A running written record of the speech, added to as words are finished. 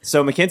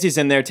So Mackenzie's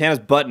in there, Tana's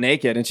butt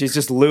naked, and she's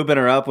just lubing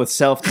her up with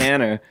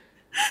self-tanner.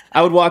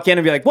 I would walk in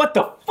and be like, what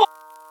the fuck?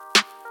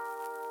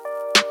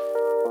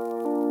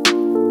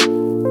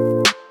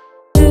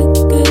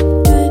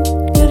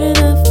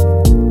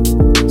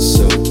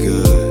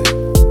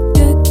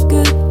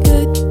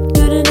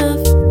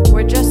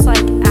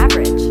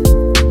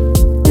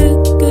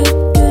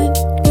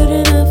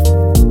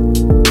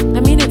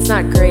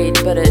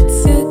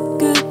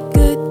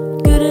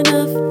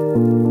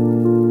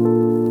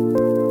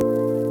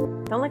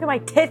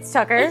 Tits,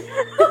 Tucker.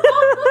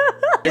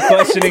 You're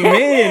questioning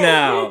me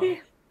now.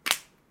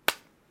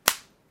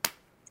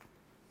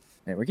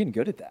 Hey, we're getting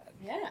good at that.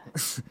 Yeah.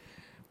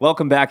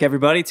 Welcome back,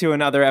 everybody, to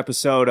another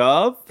episode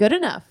of Good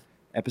Enough.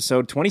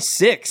 Episode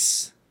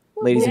 26,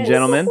 ladies and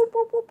gentlemen.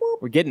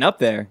 We're getting up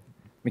there.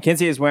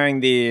 Mackenzie is wearing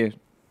the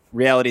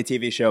reality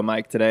TV show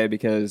mic today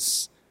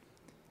because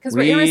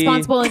we're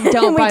irresponsible and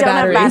don't buy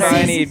batteries.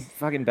 I need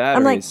fucking batteries.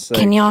 I'm like,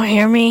 can y'all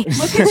hear me?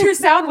 Look at your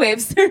sound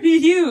waves. They're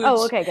huge.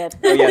 Oh, okay, good.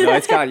 Oh, yeah, no,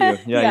 it's got you.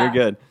 Yeah, Yeah. you're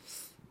good.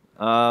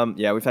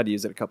 Yeah, we've had to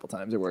use it a couple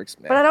times. It works.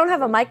 But I don't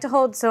have a mic to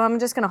hold, so I'm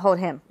just going to hold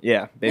him.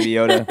 Yeah, Baby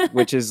Yoda,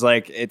 which is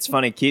like, it's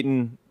funny.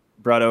 Keaton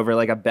brought over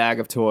like a bag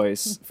of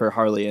toys for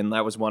Harley, and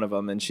that was one of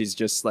them. And she's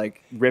just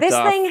like ripped This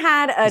off. thing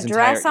had a his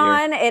dress entire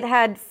ear. on. It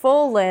had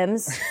full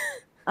limbs.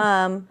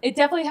 It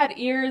definitely had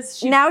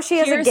ears. Now she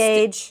has a pierced-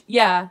 gauge.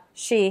 Yeah.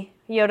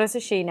 Yoda's a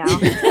she now.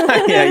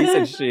 Yeah, you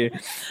said she.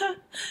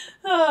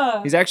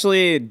 He's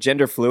actually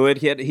gender fluid.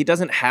 He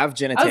doesn't have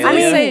genitalia. I was going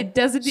to say,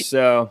 doesn't he?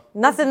 So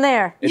Nothing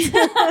there.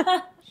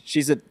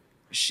 she's a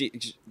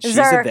she's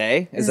Zer. a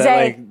they. Is Zay. that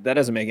like that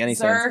doesn't make any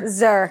Zer. sense?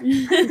 Zer.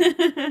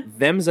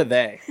 Them's a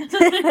they.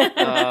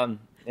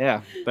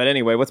 Yeah. But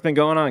anyway, what's been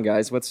going on,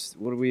 guys? What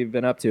have we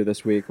been up to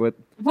this week? Well,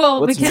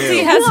 what's Mackenzie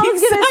new? has I was going to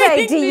say,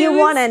 exciting do you news.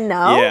 want to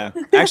know? Yeah.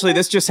 Actually,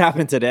 this just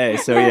happened today.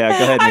 So yeah,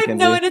 go ahead, I Mackenzie.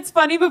 know, and it's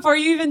funny. Before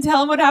you even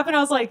tell him what happened, I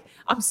was like,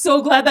 I'm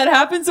so glad that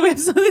happened, so we have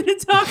something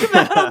to talk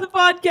about on the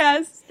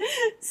podcast.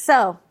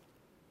 So,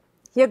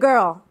 your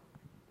girl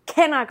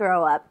cannot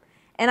grow up.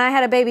 And I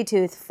had a baby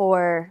tooth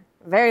for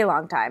a very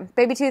long time.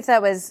 Baby tooth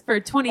that was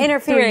For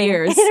 23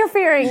 years.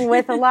 interfering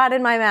with a lot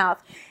in my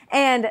mouth.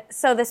 And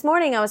so this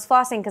morning I was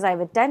flossing because I have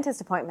a dentist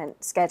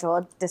appointment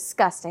scheduled.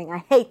 Disgusting.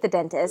 I hate the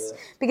dentist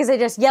because they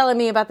just yell at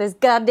me about this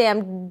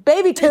goddamn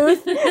baby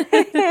tooth.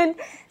 And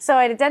so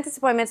I had a dentist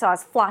appointment, so I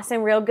was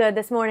flossing real good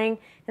this morning.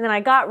 And then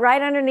I got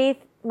right underneath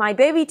my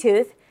baby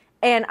tooth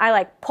and I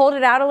like pulled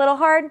it out a little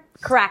hard,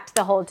 cracked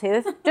the whole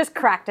tooth, just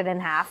cracked it in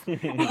half. And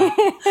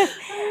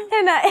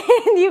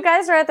you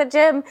guys were at the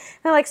gym and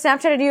I like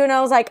Snapchatted you and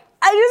I was like,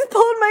 I just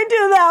pulled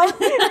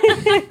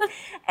my tooth out.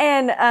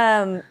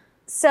 And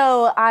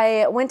so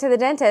I went to the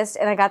dentist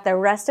and I got the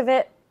rest of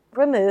it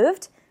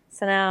removed.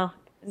 So now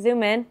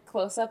zoom in.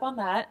 Close up on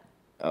that.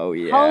 Oh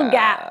yeah. Whole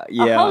gap.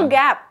 Yeah. A whole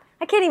gap.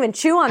 I can't even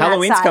chew on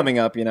Halloween's that side. coming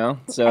up, you know.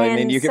 So I mean,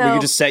 And we so-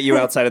 could just set you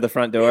outside of the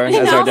front door as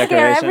I'll our decoration.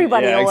 scare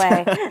everybody Yeah,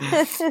 away.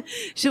 exactly.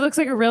 She looks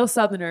like a real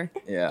Southerner.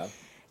 Yeah.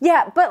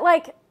 Yeah, but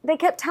like they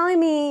kept telling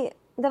me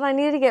that I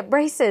needed to get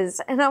braces,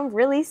 and I'm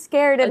really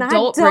scared, and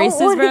Adult I don't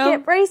braces, want to bro?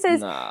 get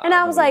braces. Nah, and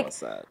I was nobody like, wants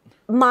that.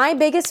 my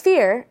biggest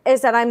fear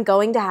is that I'm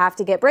going to have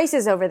to get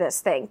braces over this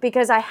thing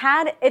because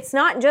it's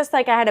not just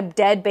like I had a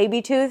dead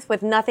baby tooth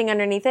with nothing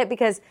underneath it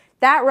because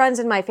that runs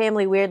in my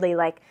family weirdly.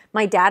 Like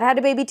my dad had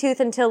a baby tooth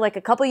until like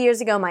a couple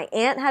years ago. My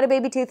aunt had a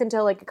baby tooth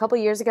until like a couple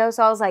years ago.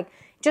 So I was like,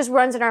 it just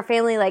runs in our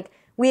family. Like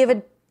we have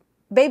a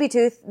baby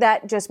tooth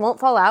that just won't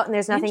fall out and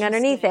there's nothing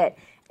underneath it.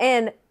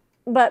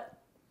 But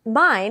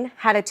mine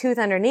had a tooth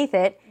underneath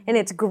it and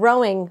it's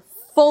growing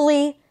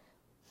fully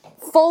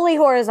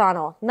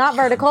horizontal, not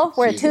vertical,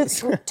 where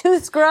tooths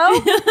grow.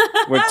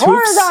 We're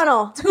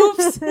Horizontal.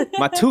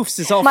 My tooths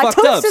is all My fucked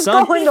tooth up, is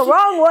son. going the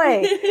wrong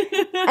way.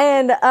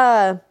 And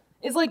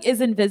Is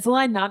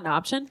Invisalign not an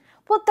option?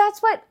 well, that's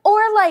what. Or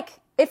like,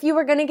 if you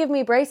were gonna give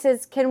me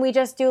braces, can we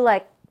just do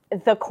like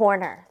the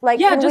corner? Like,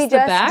 Yeah, can we just the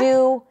just back?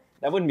 do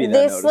That wouldn't be that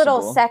this noticeable.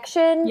 little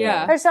section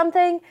Yeah. or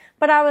something?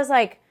 But I was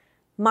like,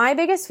 my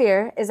biggest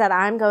fear is that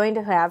I'm going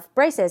to have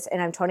braces,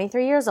 and I'm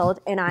 23 years old,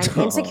 and I'm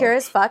insecure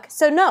as fuck.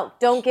 So no,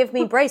 don't give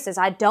me braces.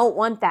 I don't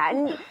want that.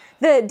 And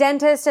the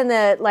dentist and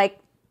the like,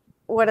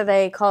 what are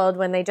they called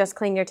when they just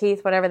clean your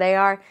teeth? Whatever they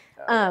are.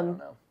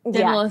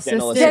 Dental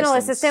assistant. Dental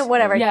assistant,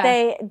 whatever.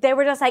 Yeah. They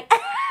were just like,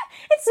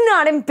 it's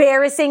not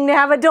embarrassing to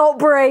have adult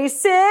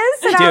braces.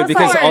 And I Dude, was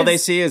because like, all they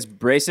see is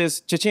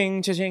braces,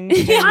 cha-ching, cha-ching,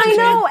 cha-ching, I cha-ching.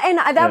 know, and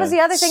that was the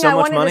other thing So I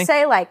much wanted money. to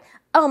say. Like,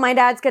 oh, my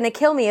dad's gonna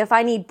kill me if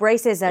I need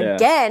braces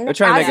again. They're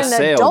trying to as make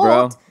a an sale, adult.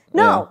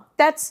 bro. No, Yeah.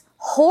 that's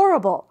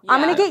horrible. I'm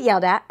Yeah. gonna get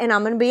yelled at, and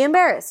I'm gonna be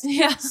embarrassed.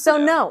 Yeah. So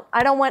no,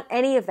 I don't want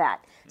any of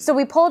that. So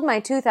we pulled my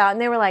tooth out,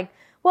 and they were like,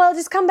 well,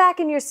 just come back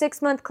in your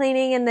 6-month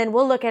cleaning, and then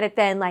we'll look at it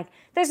then. Like,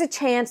 there's a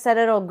chance that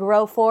it'll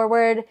grow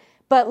forward,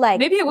 but like,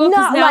 Maybe it will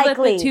because not now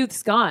likely. that the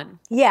tooth's gone.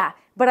 Yeah,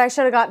 but I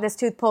should have got this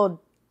tooth pulled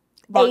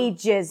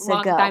ages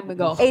long ago. time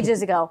ago.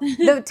 Ages ago.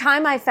 The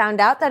time I found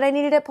out that I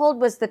needed it pulled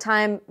was the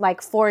time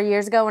like 4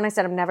 years ago when I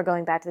said I'm never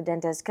going back to the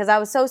dentist because I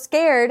was so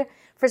scared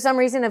for some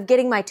reason of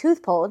getting my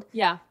tooth pulled.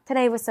 Yeah.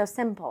 Today was so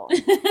simple.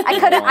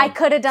 I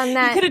could have done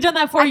that. You could have done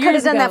that 4 years ago. I could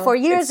have done that 4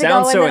 years It ago,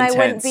 sounds and so then I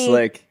wouldn't intense, be.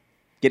 like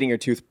getting your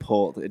tooth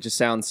pulled. It just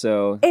sounds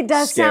so. It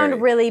does scary.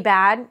 sound really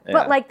bad, Yeah.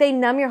 but like they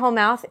numb your whole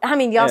mouth. I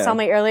mean, y'all Yeah. saw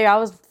me earlier. I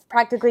was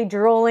practically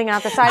drooling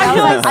out the side.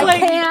 I was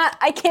like,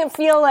 I can't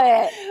feel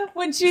it.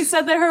 When she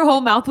said that her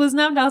whole mouth was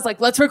numbed, I was like,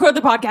 let's record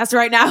the podcast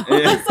right now.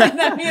 I was like,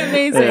 that'd be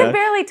amazing. I could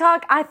barely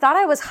talk. I thought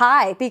I was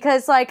high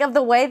because like of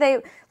the way they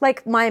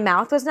like my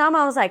mouth was numb.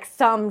 I was like,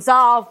 thumbs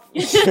off.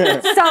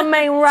 Something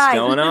ain't right.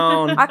 Going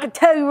on. I could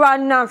tell you right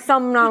now,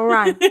 something not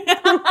right.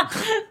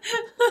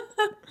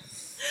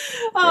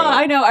 Oh,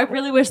 I know. I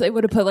really wish they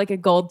would have put like a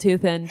gold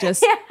tooth in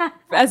just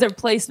as a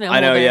replacement. I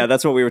know. holder. Yeah,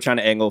 that's what we were trying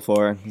to angle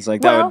for. It's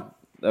like Well-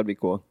 that'd be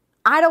cool.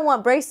 I don't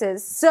want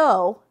braces,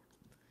 so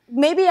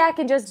maybe I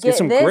can just get get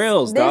some this,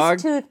 grills, this dog.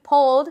 tooth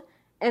pulled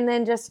and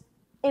then just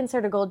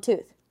insert a gold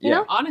tooth. You Yeah.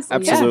 know? Honestly,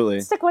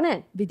 Absolutely. Stick one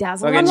in.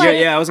 Bedazzled. Okay, I'm yeah, like,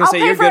 yeah, I was gonna I'll say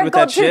pay you're for good a with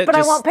gold that tooth, shit. but I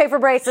Just- won't pay for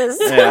braces.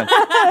 Yeah.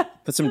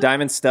 Put some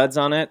diamond studs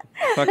on it.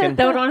 Fucking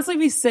That would honestly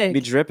be sick. be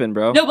dripping,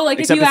 bro. No, but like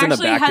Except if you it's in the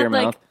actually back of your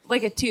had mouth.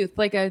 like a tooth,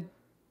 like a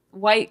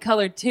white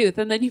colored tooth,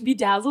 and then you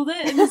bedazzled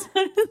it and just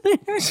put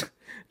it there.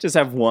 Just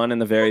have one in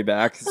the very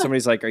back.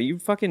 Somebody's like, "Are you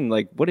fucking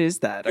like? What is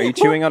that? Are you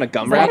chewing on a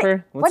gum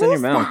wrapper? What's what in your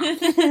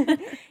is mouth?"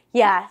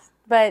 Yeah,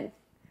 but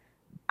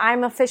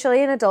I'm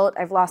officially an adult.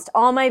 I've lost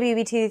all my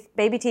baby teeth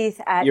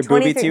at Your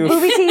 23. booby tooth?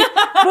 Booby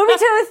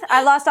tooth.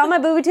 I lost all my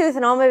booby tooth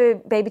and all my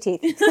baby teeth.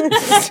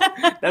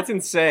 That's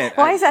insane.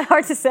 Why is that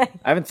hard to say?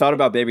 I haven't thought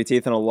about baby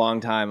teeth in a long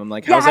time. I'm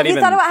like, Yeah, how's have that you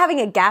even? thought about having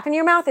a gap in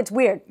your mouth? It's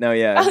weird. No,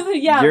 yeah,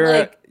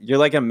 Yeah, You're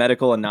like a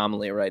medical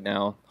anomaly right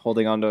now,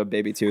 holding onto a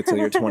baby tooth till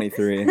you're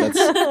 23.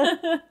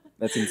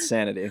 That's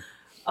insanity.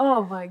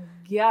 Oh my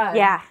god.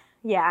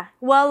 Yeah.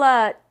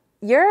 Well,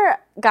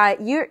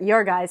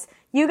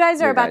 you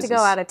guys are about to go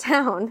guys' out of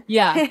town.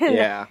 Yeah.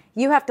 Yeah.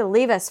 You have to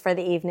leave us for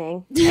the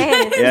evening. And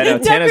Yeah, no,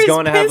 Tana's Tucker's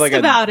going to have like pissed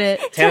about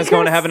it. Tana's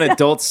going to have an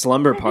adult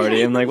slumber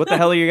party. I'm like, what the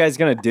hell are you guys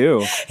gonna do?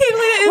 we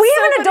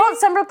have an adult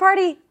summer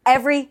party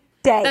every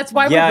day. That's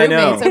why Yeah, I we're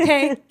know. roommates,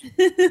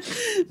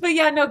 okay? But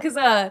yeah, no,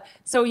 because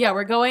so yeah,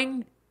 we're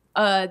going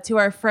to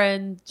our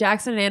friend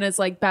Jackson and Anna's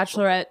like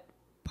bachelorette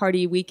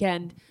party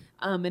weekend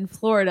in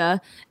Florida,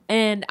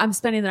 and I'm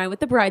spending the night with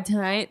the bride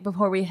tonight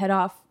before we head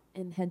off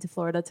and head to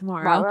Florida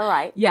tomorrow.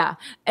 Right. Yeah,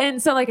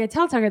 and so like I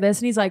tell Tucker this,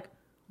 and he's like,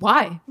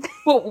 "Why?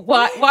 Well,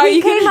 why are He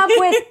you?" came up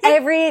with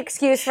every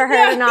excuse for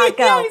her to not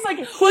go. Yeah, he's like,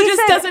 "Well, it He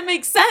just said, doesn't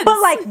make sense." But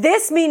like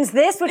this means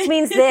this, which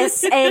means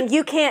this, and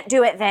you can't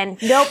do it then.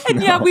 Nope.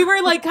 yeah, we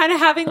were like kind of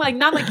having like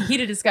not like a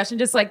heated discussion,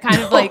 just like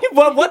kind of like.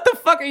 What the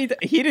fuck are you?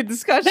 Heated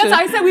discussion. That's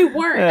I said we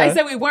weren't. Yeah. I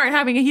said we weren't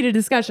having a heated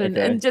discussion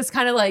Okay. and just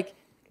kind of like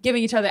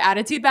giving each other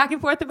attitude back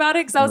and forth about it.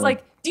 Because I was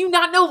like, "Do you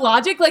not know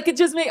logic? Like it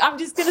just I'm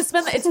just gonna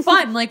spend. It's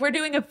fun. Like we're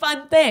doing a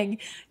fun thing." And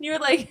you were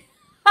like,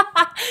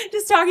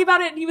 just talking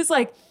about it, and he was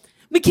like,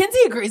 "Mackenzie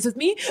agrees with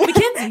me.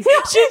 Mackenzie,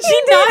 should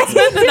she not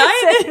spend the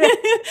night?"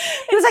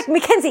 He was like,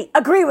 Mackenzie,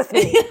 agree with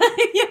me.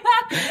 yeah.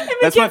 And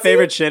That's my Mackenzie-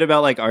 favorite shit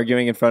about like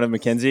arguing in front of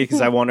Mackenzie because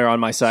I want her on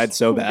my side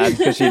so bad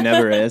because she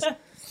never is.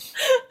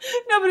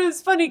 No, but it was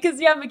funny because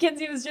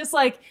Mackenzie was just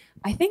like,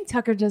 "I think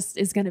Tucker just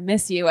is gonna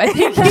miss you. I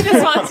think he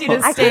just wants you to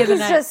I stay think the he's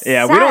night." just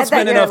Yeah, we sad don't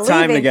spend that you're enough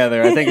time leaving.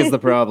 together. I think is the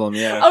problem.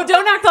 Yeah. Oh,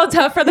 don't act all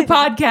tough for the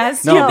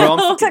podcast. No, you bro,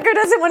 know? Tucker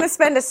doesn't want to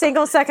spend a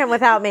single second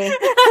without me.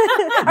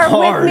 Or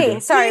Hard. with me.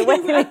 Sorry,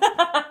 with me.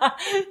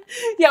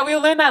 Yeah, we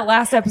learned that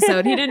last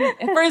episode. He didn't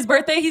for his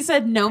birthday. He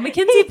said, "No,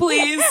 Mackenzie,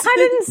 please." I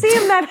didn't see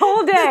him that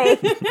whole day.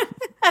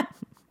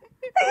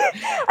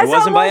 I saw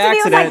wasn't him by once and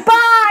he was like, accident.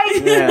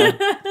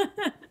 bye.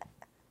 Yeah.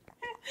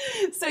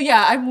 So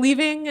yeah, I'm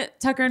leaving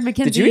Tucker and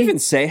Mackenzie. Did you even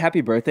say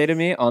happy birthday to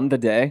me on the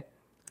day?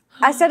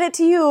 I said it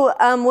to you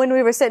when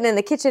we were sitting in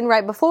the kitchen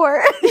right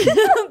before.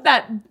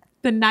 that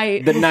the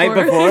night The night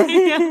before?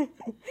 Yeah.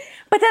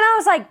 But then I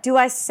was like, do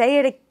I say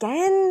it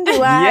again?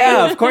 Do I?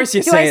 Yeah, of course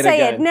you do say I it say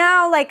again. it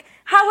now? Like,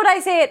 how would I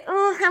say it?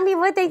 Oh, happy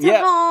birthday to Yeah.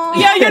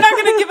 you. You're not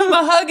gonna give him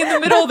a hug in the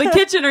middle of the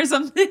kitchen or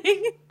something.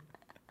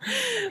 We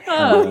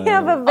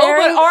have a very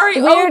but are-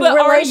 oh, weird but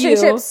are you?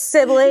 relationship,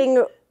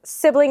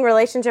 sibling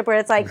relationship where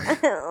it's like,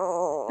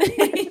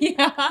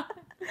 Yeah.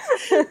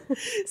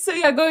 So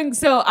yeah,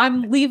 so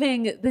I'm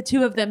leaving the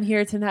two of them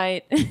here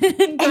tonight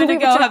and going to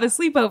go have a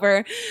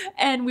sleepover.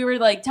 And we were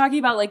like talking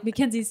about like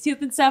Mackenzie's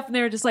tooth and stuff, and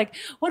they were just like,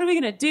 "What are we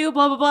gonna do?"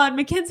 Blah blah blah. And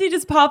Mackenzie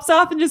just pops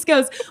off and just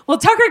goes, "Well,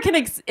 Tucker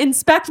can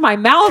inspect my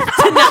mouth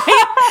tonight."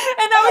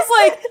 And I was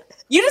like,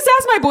 "You just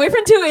asked my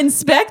boyfriend to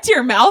inspect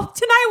your mouth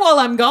tonight while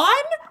I'm gone?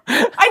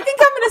 I think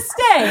I'm gonna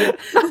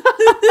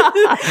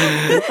stay."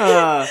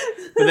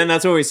 But then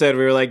that's what we said.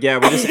 We were like, yeah,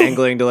 we're just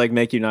angling to like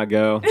make you not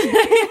go.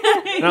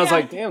 And I was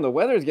like, damn, the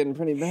weather's getting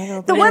pretty bad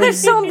out The there. weather's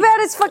so bad,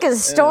 it's fucking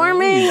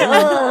storming.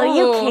 Ugh,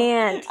 you Oh,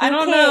 can't. I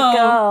don't You can't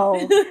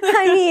go.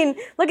 I mean,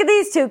 look at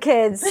these two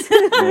kids.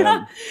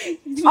 Yeah.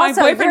 My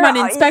Also, boyfriend you're-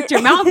 might inspect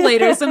your mouth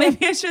later, so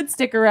maybe I should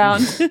stick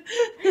around.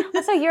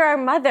 Also, you're our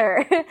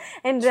mother,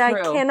 and True.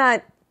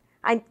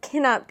 I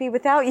cannot be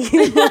without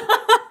you.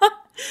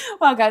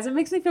 Wow, guys, it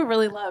makes me feel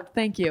really loved.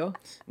 Thank you.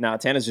 No,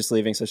 Tana's just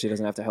leaving so she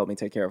doesn't have to help me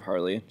take care of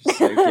Harley. She's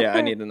like, yeah,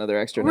 I need another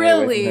extra night away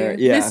Really? from her.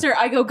 Yeah. Mister,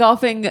 I go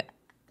golfing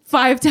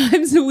 5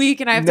 times a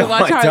week and I have to No,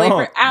 watch I Harley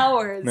don't. for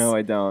hours. No,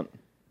 I don't.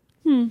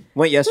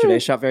 Went yesterday,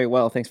 shot very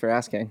well. Thanks for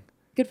asking.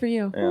 Good for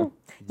you. Yeah.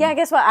 Yeah,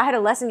 guess what? I had a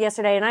lesson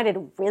yesterday, and I did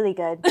really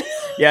good.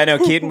 Yeah, no,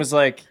 Keaton was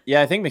like,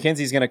 yeah, I think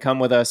Mackenzie's going to come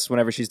with us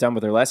whenever she's done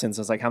with her lessons.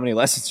 I was like, how many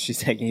lessons is she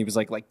taking? He was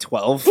like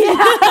 12? Yeah.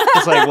 I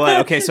was like,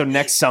 what? Okay, so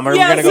next summer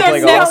Yes, we're going to go play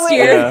yes, golf? next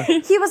year.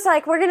 Yeah. He was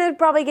like, we're going to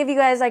probably give you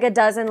guys like a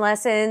dozen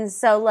lessons,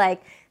 so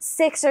like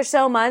 6 or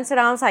so months. And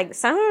I was like,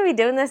 so I'm going to be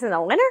doing this in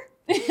the winter?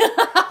 You're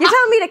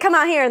telling me to come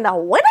out here in the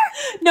winter?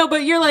 No,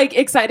 but you're like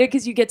excited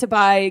because you get to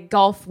buy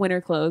golf winter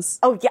clothes.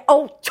 Oh, yeah.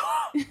 Oh,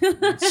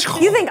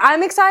 you think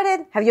I'm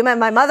excited? Have you met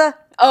my mother?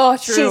 Oh,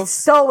 true. She's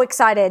so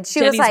excited. She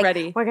Jenny's was like,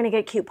 ready. we're going to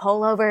get cute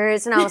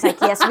pullovers. And I was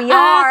like, yes, we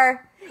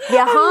are.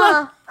 Yeah,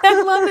 huh?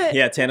 I love it.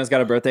 Yeah, Tana's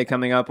got a birthday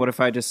coming up. What if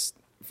I just,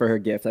 for her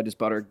gift, I just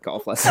bought her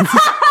golf lessons?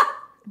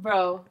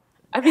 Bro,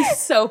 I'd be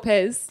so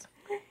pissed.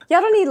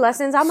 Y'all don't need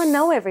lessons. I'm going to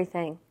know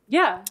everything.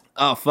 Yeah.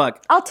 Oh,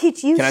 fuck. I'll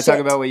teach you Can I shit. talk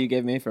about what you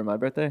gave me for my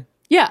birthday?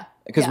 Yeah.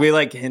 Because we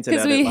like hinted at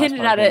it. Because we last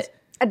hinted at podcast. it.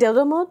 A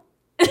dildo mode?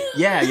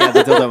 Yeah,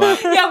 the dildo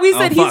mouth. Yeah, we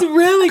said fuck. he's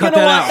really Cut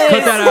going to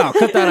that want out. this.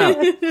 Cut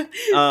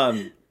that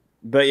out.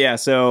 But yeah,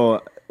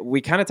 so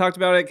we kind of talked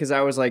about it because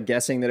I was like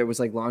guessing that it was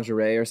like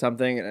lingerie or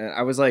something. And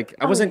I was like,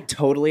 I wasn't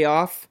totally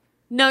off.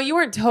 No, you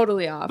weren't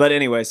totally off. But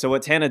anyway, so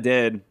what Tana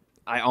did,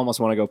 I almost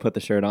want to go put the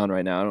shirt on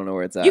right now. I don't know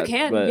where it's at. you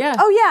can, but yeah.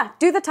 Oh, yeah.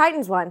 Do the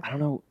Titans one. I don't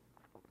know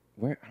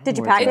where. I don't Did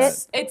know you where pack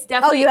it's it? at. It's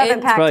definitely Oh, you haven't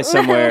in- packed Probably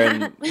somewhere.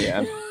 In,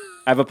 yeah,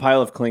 I have a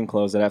pile of clean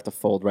clothes that I have to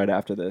fold right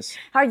after this.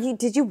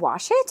 Did you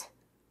wash it?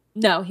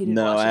 No, he didn't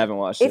No, watch I it. haven't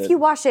watched it. If you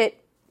wash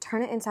it,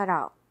 turn it inside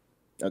out.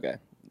 Okay,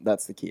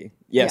 that's the key.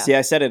 Yeah, Yeah. see,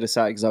 I set it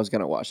aside because I was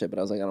gonna wash it, but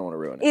I was like, I don't want to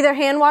ruin it. Either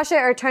hand wash it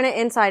or turn it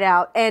inside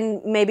out,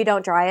 and maybe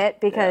don't dry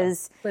it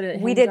because Put it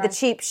we hand did dry. the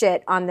cheap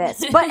shit on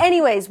this. But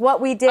anyways, what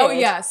we did. Oh,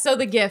 yeah. So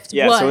the gift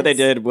Yeah, was... so what they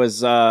did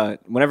was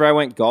whenever I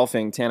went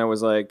golfing, Tana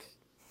was like,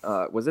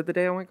 was it the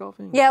day I went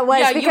golfing? Yeah, it was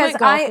Yeah, you because went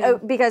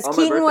golfing. because On my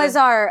Keaton was birthday?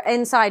 our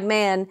inside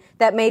man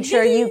that made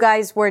sure you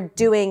guys were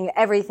doing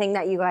everything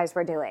that you guys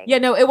were doing. Yeah,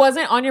 no, it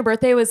wasn't on your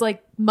birthday. It was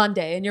like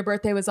Monday, and your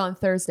birthday was on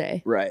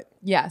Thursday. Right.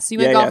 Yeah, so you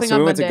Yeah, went yeah. golfing So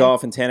on we went Monday. to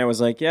golf, and Tana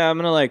was like, yeah, I'm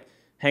gonna like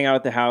hang out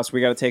at the house.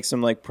 We got to take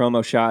some like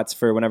promo shots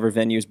for whenever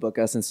venues book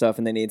us and stuff,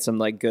 and they need some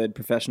like good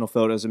professional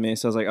photos of me.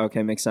 So I was like,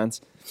 okay, makes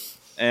sense.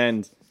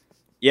 And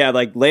yeah,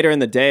 like later in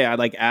the day, I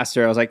like asked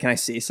her, I was like, can I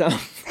see some?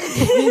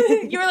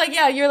 You were like,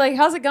 yeah. You were like,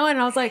 how's it going? And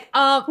I was like,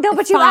 No,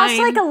 but you asked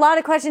like a lot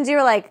of questions. You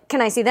were like,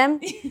 "Can I see them?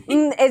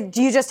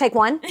 Do you just take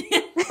one?"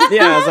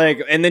 Yeah, I was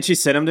like, and then she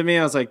sent them to me.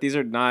 I was like, these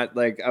are not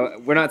like,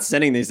 we're not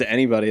sending these to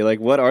anybody. Like,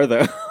 what are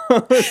those?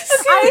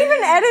 I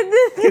even edited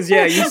this. Because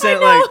yeah, you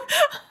sent like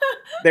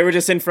they were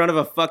just in front of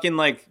a fucking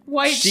like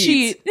White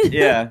sheet. sheet.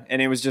 Yeah,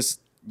 and it was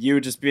just you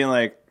just being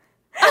like,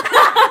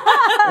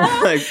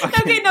 like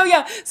fucking- Okay, no,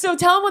 yeah. So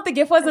tell them what the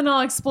gift was, and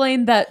I'll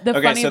explain that the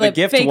Okay, funny so the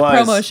gift fake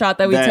was promo shot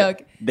that we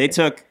took. They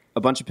took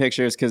a bunch of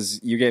pictures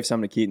because you gave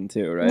some to Keaton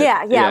too, right?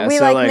 Yeah. We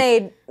so, like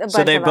made a bunch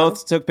So they of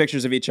both took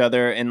pictures of each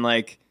other in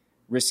like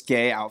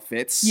risque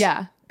outfits.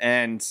 Yeah.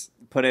 and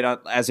put it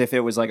up as if it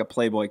was like a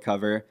Playboy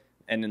cover,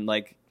 and then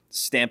like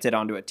stamped it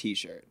onto a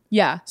T-shirt.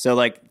 Yeah. So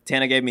like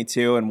Tana gave me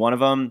two, and one of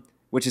them,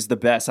 which is the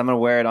best, I'm gonna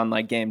wear it on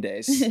like game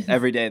days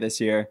every day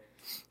this year.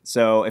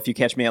 So if you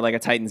catch me at like a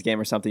Titans game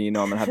or something, you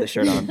know I'm gonna have this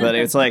shirt on. But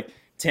it's like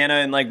Tana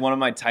in like one of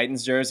my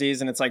Titans jerseys,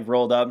 and it's like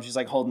rolled up, and she's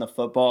like holding a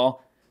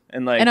football,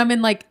 and like And I'm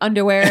in like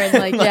underwear and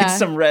like, like yeah.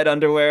 some red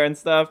underwear and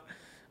stuff.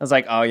 I was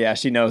like, oh yeah,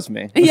 she knows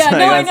me. Yeah, Like, no, I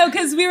that's- know,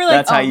 because we were like,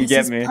 that's how oh, you this get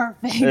is me.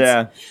 perfect.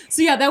 Yeah.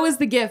 So yeah, that was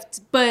the gift.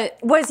 But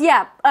was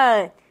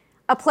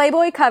a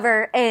Playboy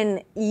cover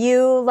and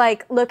you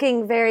like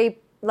looking very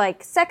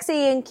like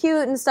sexy and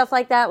cute and stuff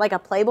like that, like a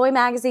Playboy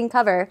magazine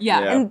cover. Yeah.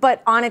 Yeah. And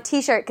but on a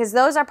T-shirt because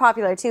those are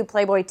popular too,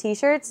 Playboy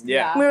T-shirts.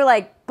 Yeah. We were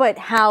like, but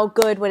how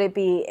good would it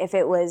be if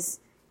it was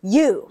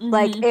you?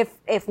 Like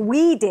if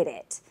we did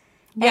it.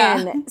 Yeah.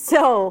 And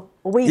so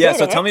we Yeah. did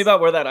So it. tell me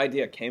about where that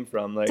idea came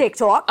from. Like,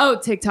 TikTok. oh,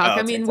 TikTok. Oh,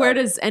 I mean, TikTok. where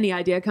does any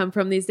idea come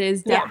from these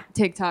days? Yeah.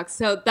 TikTok.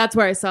 So that's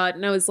where I saw it,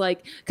 and I was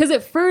like, because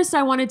at first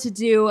I wanted to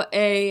do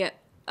a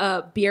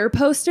beer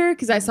poster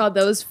because I saw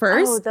those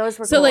first. Oh, those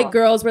were so cool. like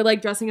girls were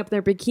like dressing up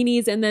their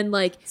bikinis and then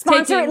like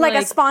Sponsor taking, like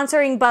a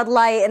sponsoring Bud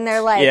Light and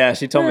they're like Yeah,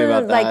 she told me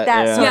about like that,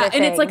 that yeah. sort yeah, of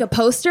and it's thing. like a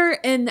poster.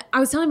 And I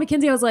was telling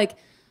Mackenzie, I was like,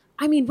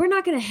 I mean, we're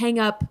not going to hang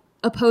up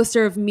a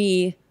poster of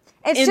me.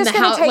 It's in just the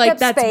going house. to take Like, up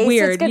that's space.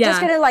 weird. It's Yeah.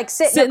 just going to like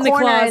sit Sit in the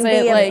corner and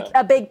closet, be like-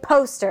 a big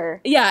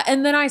poster. Yeah,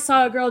 and then I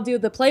saw a girl do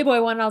the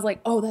Playboy one, and I was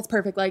like, oh, that's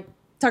perfect. Like,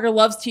 Tucker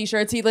loves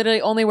t-shirts. He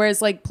literally only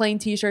wears, like, plain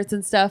t-shirts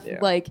and stuff. Yeah.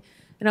 Like,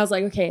 and I was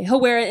like, okay,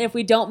 he'll wear it. If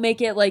we don't make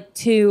it, like,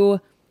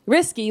 too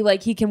risky,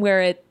 like he can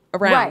wear it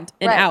around Right,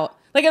 and right. out.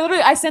 Like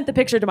I sent the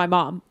picture to my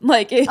mom.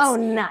 Like it's Oh,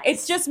 nice.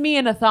 It's just me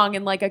in a thong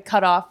and like a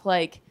cut off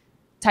like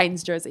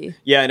Titans jersey.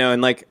 Yeah, I know.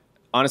 And like,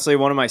 honestly,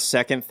 one of my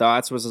second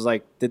thoughts was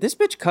like, did this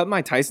bitch cut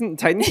my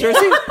Titans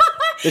jersey?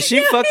 Did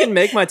she fucking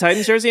make my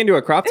Titans jersey into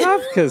a crop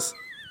top? Because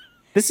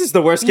this is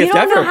the worst gift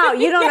ever.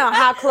 You don't know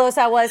how close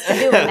I was to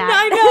doing that.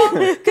 I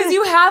know, because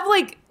you have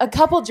like a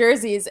couple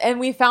jerseys, and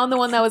we found the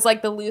one that was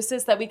like the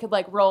loosest that we could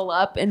like roll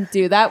up and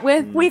do that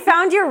with. We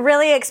found your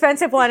really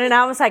expensive one, and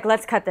I was like,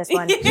 let's cut this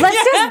one. Let's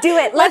just do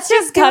it. Let's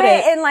just do cut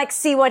it it. and like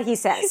see what he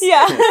says.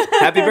 Yeah.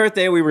 Happy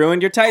birthday. We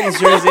ruined your Titans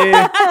jersey.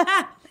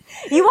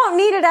 You won't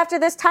need it after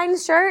this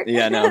Titans shirt.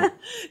 Yeah, no.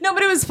 No,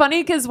 but it was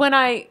funny because what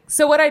I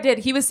did,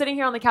 he was sitting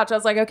here on the couch. I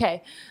was like,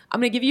 okay, I'm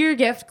going to give you your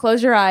gift.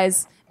 Close your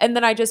eyes. And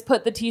then I just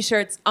put the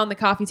t-shirts on the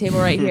coffee table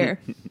right here.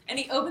 And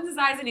he opens his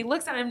eyes and he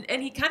looks at him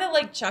and he kind of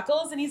like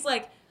chuckles and he's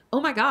like,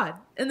 oh my God.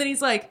 And then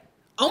he's like,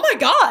 oh my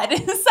God,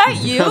 is that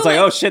you? I was like,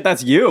 oh shit,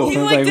 that's you. He,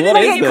 I was like, like, didn't what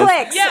make is It this?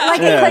 clicks. Yeah.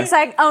 Like Yeah. it clicks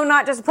like, oh,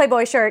 not just a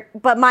Playboy shirt,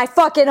 but my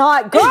fucking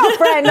hot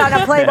girlfriend on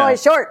a Playboy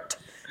shirt.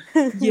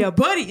 yeah,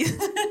 buddy.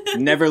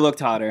 Never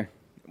looked hotter.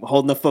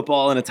 Holding the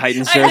football in a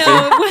Titans I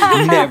know.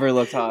 jersey. Never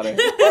looked hotter.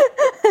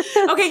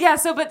 Okay, yeah,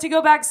 but to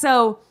go back,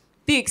 so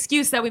the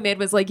excuse that we made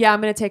was like, yeah, I'm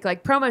going to take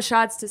like promo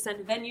shots to send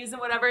to venues and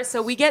whatever.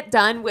 So we get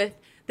done with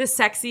the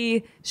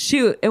sexy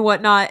shoot and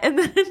whatnot. And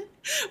then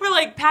we're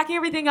like packing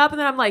everything up. And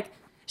then I'm like,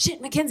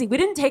 shit, Mackenzie, we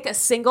didn't take a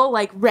single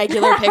like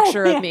regular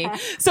picture of me.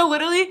 So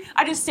literally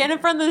I just stand in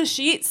front of the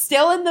sheet,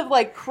 still in the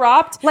like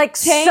cropped Like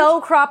tank. so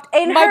cropped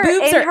in My her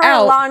boobs in are her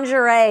out.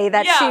 lingerie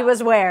that Yeah. she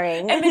was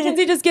wearing. And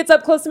Mackenzie just gets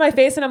up close to my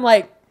face and I'm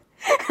like,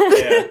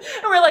 and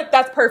we're like,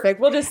 that's perfect.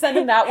 We'll just send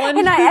him that one.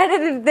 And I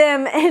edited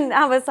them, and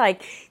I was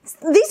like,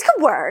 "These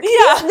could work.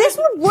 Yeah. This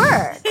would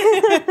work."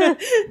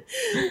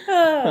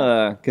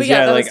 Because But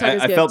yeah, that was like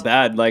Tucker's I felt gift.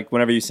 bad. Like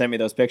whenever you sent me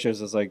those pictures,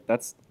 I was like,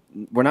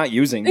 we're not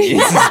using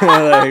these.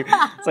 Like,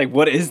 it's like,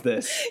 what is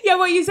this? Yeah,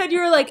 what you said, you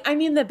were like, I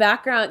mean, the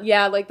background,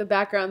 yeah, like the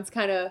background's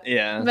kind of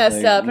messed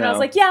like, up. And I was no.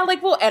 like, yeah,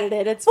 like we'll edit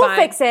it. It's We'll fine.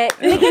 fix it.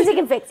 Mackenzie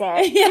can fix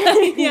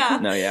it. Yeah.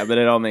 No, yeah, but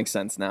it all makes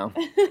sense now.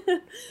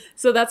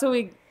 So that's what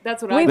I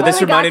But Only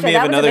this reminded gotcha. me That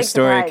of was a another big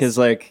story surprise. because,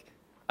 like,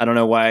 I don't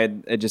know why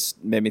it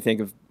just made me think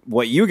of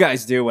what you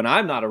guys do when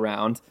I'm not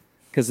around.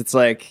 Because it's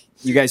like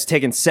you guys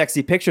taking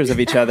sexy pictures of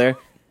each other,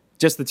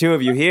 just the two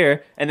of you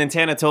here. And then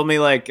Tana told me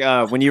like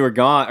when you were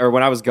gone or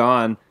when I was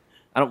gone,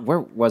 where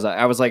was I?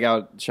 I was like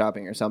out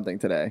shopping or something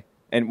today.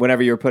 And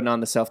whenever you were putting on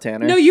the self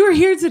tanner. No, you were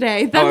here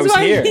today. That's I was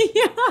why. here.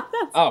 Yeah,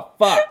 Oh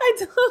fuck. I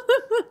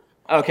told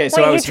Okay, so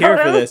Wait, I you was here told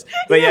for him? this.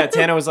 But yeah,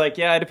 Tana was like,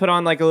 yeah, I had to put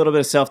on like a little bit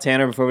of self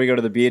tanner before we go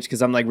to the beach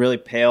because I'm like really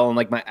pale and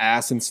like my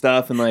ass and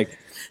stuff. And like,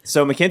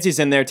 so Mackenzie's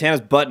in there, Tana's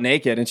butt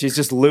naked, and she's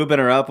just lubing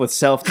her up with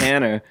self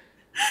tanner.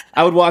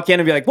 I would walk in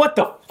and be like, what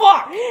the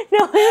fuck?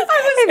 No,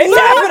 if you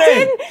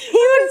happening. walked in,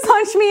 he would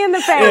punch me in the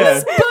face.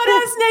 Yeah. butt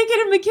ass naked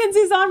and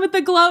Mackenzie's on with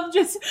the glove,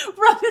 just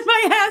rubbing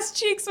my ass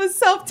cheeks with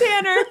self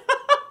tanner.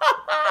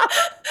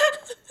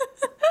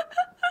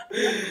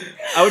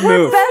 I would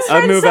move. Best I'd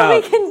friends move so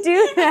out. we can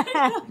do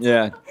that.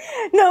 Yeah.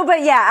 No,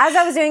 but yeah, as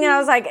I was doing it, I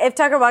was like, if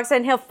Tucker walks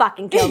in, he'll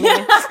fucking kill me.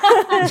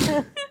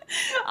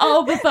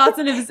 All the thoughts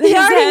in his He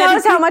already head.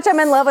 knows how much I'm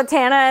in love with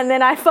Tana, and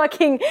then I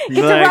fucking get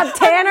to Like- rub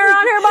Tanner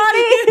on her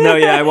body. No,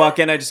 yeah, I walk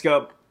in, I just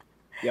go,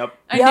 yep.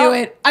 I knew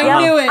it. I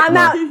knew it. I'm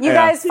out. You Yeah.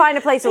 guys find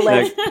a place to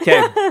live. Like,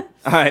 okay.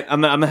 All right, I'm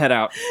gonna head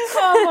out.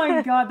 Oh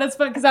my God, that's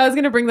fun because I was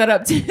going to bring that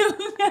up too.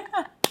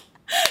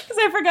 Because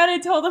I forgot I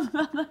told him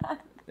about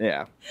that.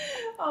 Yeah.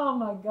 Oh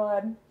my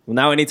God. Well,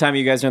 now anytime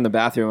you guys are in the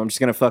bathroom, I'm just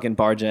gonna fucking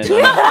barge in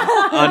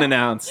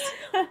unannounced.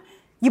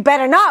 You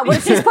better not. What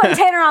if she's putting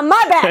Tanner on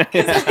my back?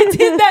 I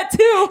did that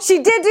too. She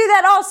did do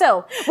that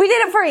also. We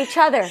did it for each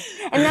other,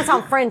 and that's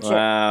on friendship.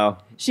 Wow.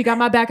 She got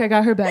my back, I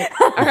got her back.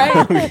 All right.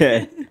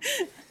 Okay.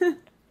 I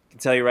can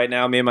tell you right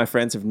now, me and my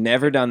friends have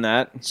never done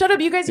that. Shut up.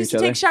 You guys used Each to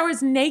other? take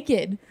showers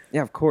naked.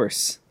 Yeah, of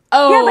course.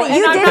 Oh, Yeah, but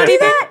you and I'm did not do even-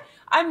 that?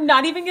 I'm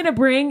not even going to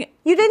bring.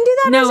 You didn't do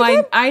that as No, a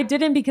kid? I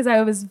didn't because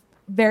I was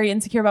very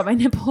insecure about my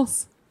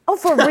nipples. Oh,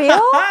 for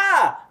real?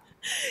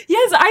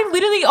 Yes, I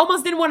literally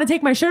almost didn't want to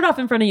take my shirt off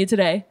in front of you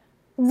today.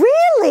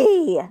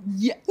 Really?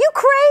 Yeah. You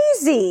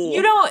crazy.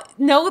 You don't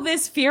know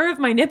this fear of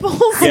my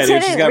nipples? Yeah,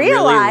 dude, she's didn't got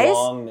realize. really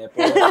long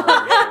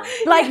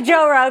nipples. Like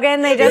Joe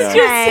Rogan, they just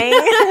Yeah.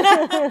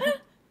 hang.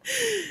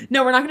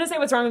 No, we're not going to say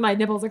what's wrong with my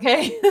nipples,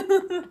 okay?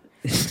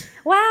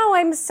 Wow,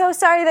 I'm so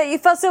sorry that you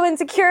felt so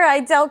insecure. I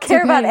don't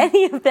care okay. about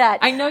any of that.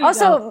 I know you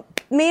Also,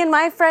 me and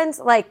my friends,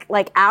 like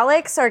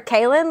Alex or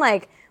Kaylin,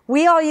 like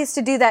we all used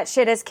to do that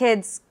shit as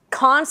kids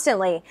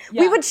constantly. We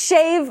Yeah. would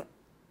shave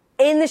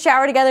in the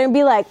shower together and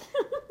be like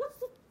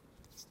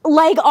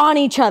on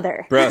each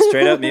other. Bro,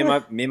 straight up, me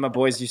and my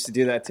boys used to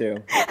do that too.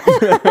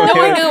 No,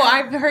 I know.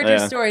 I've heard your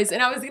Yeah. stories,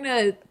 and I was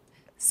gonna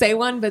say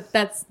one, but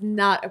that's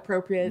not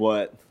appropriate.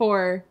 What?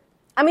 For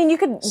I mean, you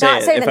could Say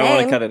not it. say If the I want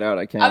name. to cut it out,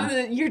 I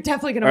can. you're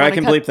definitely gonna. Or I wanna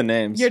can cut, bleep the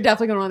names. You're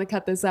definitely gonna want to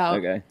cut this out.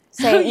 Okay.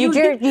 Say You-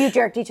 you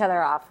jerked each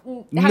other off.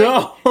 No.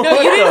 No, What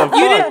you the didn't.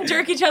 You fuck? didn't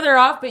jerk each other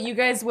off, but you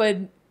guys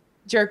would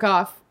jerk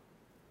off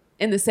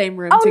in the same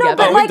room Oh together. no,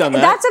 but we've like done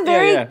that. that's a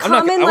very Yeah, yeah. I'm not-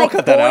 common I won't like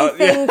cut that boy out.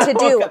 thing Yeah, to I won't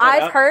do. cut that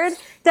I've out. heard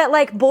that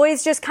like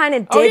boys just kind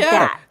of did Oh yeah,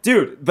 that.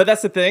 dude. But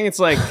that's the thing. It's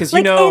like because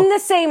Like you know. in the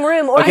same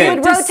room, or Okay. you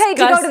would rotate to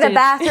go to the Disgusted.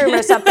 bathroom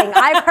or something.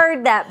 I've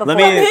heard that before. Let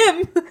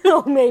me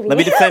oh, maybe. let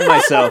me defend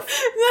myself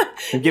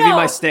and give you No,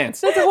 my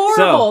stance. That's horrible.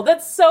 So,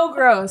 That's so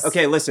gross.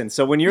 okay, listen.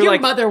 So when you're Your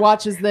like, mother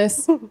watches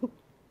this.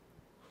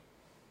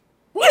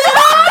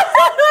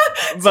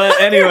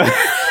 but anyway,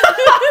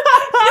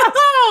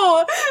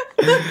 No.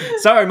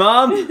 sorry,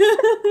 mom.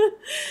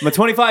 I'm a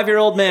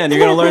 25-year-old man. You're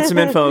gonna learn some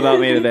info about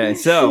me today.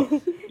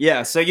 So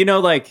yeah, so you know,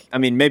 like, I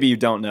mean, maybe you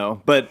don't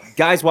know, but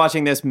guys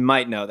watching this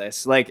might know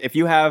this. Like, if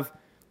you have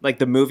like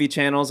the movie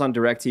channels on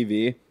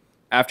DirecTV,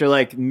 after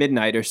like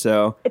midnight or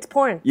so, It's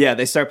porn. yeah,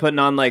 they start putting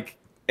on like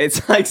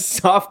it's like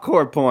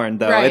softcore porn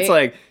though. Right. It's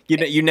like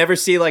you never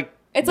see like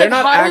It's they're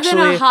like not hotter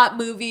actually than a hot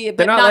movie, but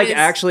they're not like as,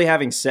 actually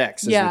having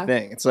sex. Is Yeah. the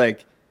thing. It's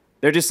like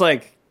they're just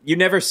like you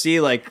never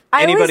see like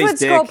I always anybody's would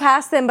scroll dick.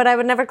 past them, but I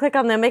would never click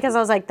on them because I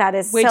was like, that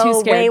is Way too so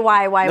scared. way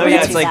why No, would yeah,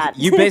 I it's do like that?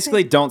 you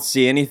basically don't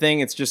see anything.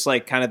 It's just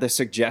like kind of the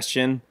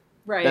suggestion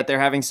Right. that they're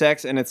having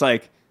sex, and it's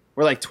like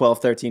we're like 12,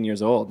 13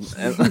 years old,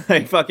 and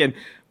like fucking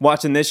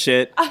watching this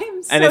shit.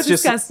 I'm so and it's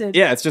just disgusted.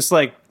 yeah, it's just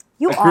like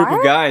You a group are?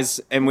 of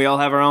guys, and we all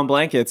have our own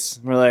blankets.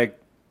 We're like,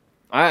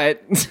 all right,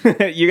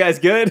 you guys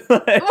good?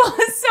 Like,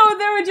 So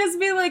there would just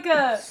be like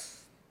a,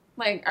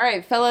 like, all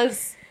right,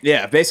 fellas.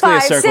 yeah, basically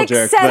 5, a circle 6,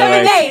 jerk. 7,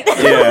 but like,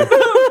 8. Yeah,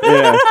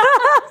 yeah.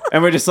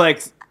 And we're just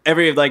like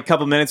every like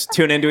couple minutes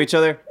tune into each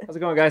other. How's it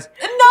going, guys?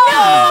 No,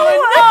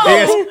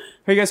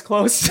 Are you guys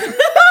close?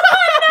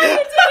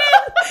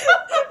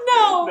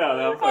 no.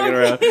 No, I'm fucking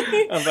around.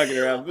 I'm fucking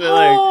around. But,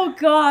 like, Oh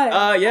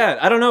God. yeah,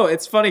 I don't know.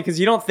 It's funny because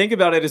you don't think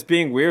about it as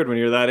being weird when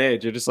you're that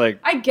age. You're just like,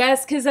 I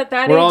guess because at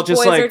that we're age, all just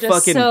boys like are just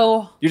fucking.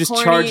 so You're just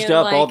horny charged and,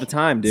 up all like- the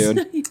time,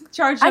 dude.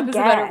 Charged I up is a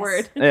better guess.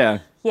 word. Yeah,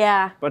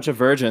 Yeah. bunch of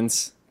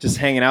virgins just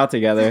hanging out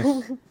together.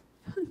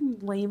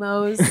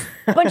 Lamos.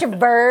 Bunch of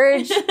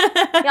virgins.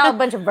 Y'all a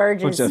bunch of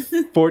virgins. Bunch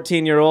of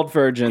 14-year-old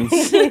virgins.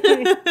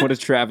 What a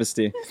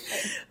travesty.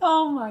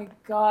 Oh my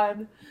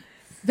God.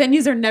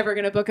 Venues are never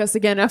going to book us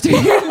again after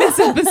hearing this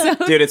episode.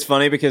 Dude, it's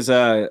funny because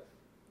a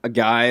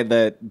guy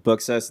that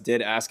books us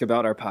did ask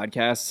about our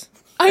podcast.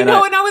 I and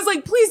know, and I was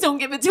like, please don't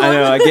give it to him. I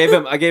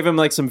know. I gave him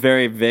like some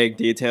very vague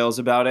details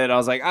about it. I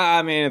was like,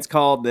 I mean, it's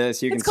called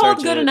this. You can It's called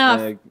search Good it. Enough.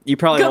 Like, you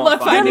probably Good won't luck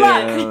find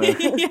finding it.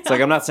 it. It's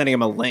like I'm not sending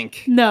him a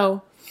link.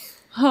 No.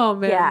 Oh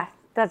man. yeah,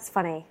 that's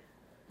funny.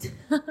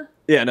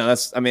 Yeah, no,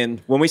 that's. I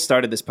mean, when we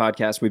started this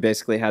podcast, we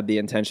basically had the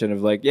intention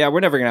of like, yeah, we're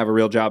never gonna have a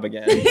real job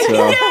again.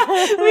 So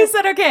We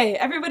said, okay,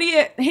 everybody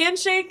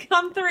handshake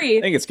on 3.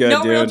 I think it's good,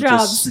 no dude. real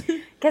jobs.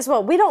 Guess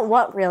what? We don't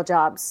want real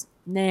jobs.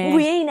 Nah.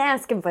 We ain't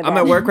asking for that. I'm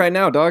at work right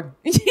now, dog.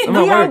 I'm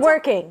We at are work.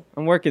 working.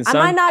 I'm working, I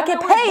son. might not I'm get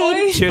at work,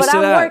 paid, boy. Cheers but to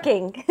I'm that.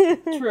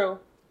 working. True.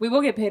 We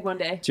will get paid one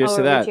day. Cheers Oh,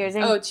 to are we that.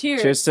 cheersing? Oh,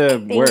 cheers. Cheers to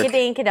work. Dinky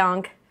dinky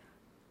donk.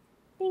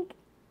 Dink.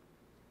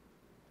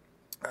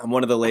 I'm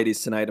one of the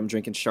ladies tonight. I'm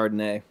drinking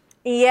Chardonnay.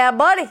 Yeah,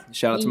 buddy.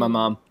 Shout out to my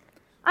mom.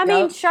 I mean,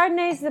 Yep.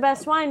 Chardonnay is the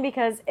best wine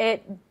because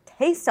it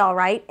tastes all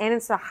right and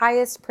it's the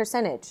highest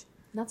percentage.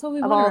 That's what we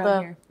Of want all around the-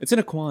 here. It's an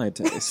acquired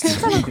taste.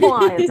 It's an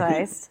acquired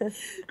taste.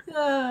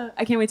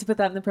 I can't wait to put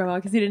that in the promo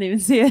because you didn't even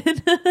see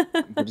it.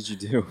 What did you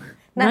do?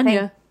 Nothing.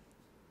 Rania.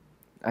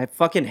 I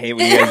fucking hate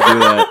when you guys do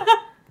that.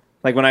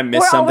 Like when I miss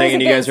We're something always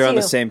and you guys are on the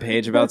against you. same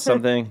page about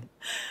something.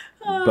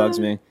 Bugs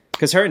me.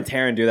 Because her and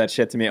Taryn do that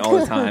shit to me all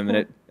the time.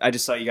 And I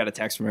just saw you got a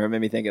text from her. It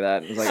made me think of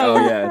that. It was like, oh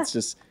yeah, it's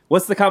just,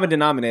 what's the common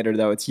denominator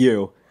though? It's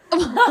you.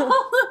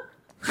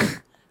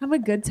 I'm a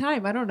good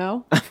time. I don't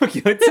know. Have a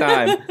good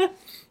time.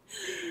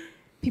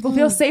 People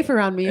feel safe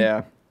around me.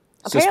 Yeah.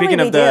 So Apparently speaking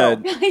of we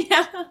the,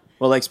 yeah.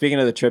 well, like speaking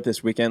of the trip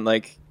this weekend,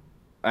 like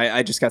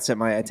I just got sent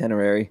my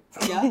itinerary.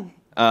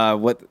 Yeah.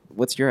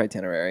 What's your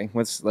itinerary?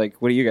 What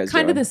are you guys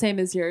Kind doing? of the same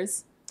as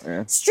yours.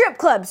 Yeah. Strip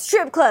club,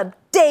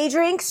 day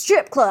drink,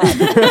 strip club.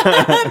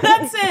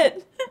 That's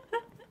it.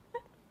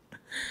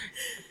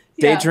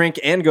 Day Yeah. drink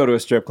and go to a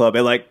strip club.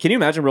 Can you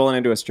imagine rolling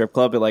into a strip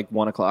club at like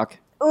 1 o'clock?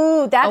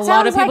 Ooh, that A sounds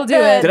lot of people like do the,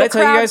 it. the Did I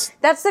tell you crowd- guys-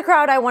 That's the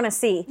crowd I want to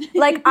see.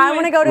 Like, I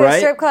want to go to a Right?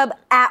 strip club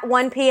at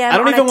 1 p.m. I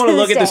don't on even a wanna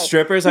look at the Tuesday.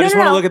 strippers. I just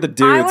wanna look at the I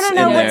dudes want to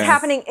know in what's there.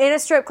 happening in a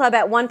strip club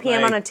at 1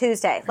 p.m. on Like, a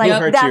Tuesday. Like, Who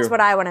hurt that's you?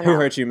 what I want to know. Who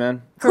hurt you,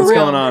 man? For What's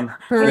real. going on?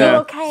 For Are real. you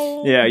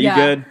okay? Yeah, you Yeah.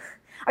 good?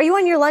 Are you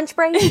on your lunch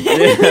break?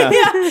 Yeah.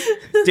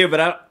 Dude, but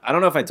I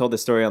don't know if I told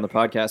this story on the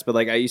podcast, but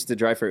like I used to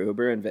drive for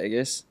Uber in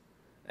Vegas.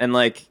 And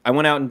like I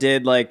went out and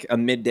did like a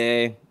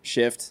midday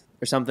shift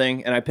or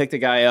something, and I picked a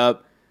guy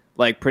up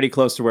like pretty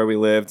close to where we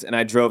lived, and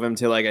I drove him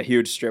to like a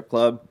huge strip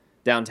club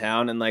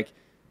downtown, and like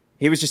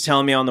he was just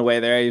telling me on the way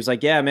there, he was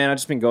like, "Yeah, man, I've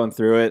just been going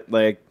through it,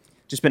 like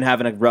just been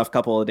having a rough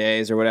couple of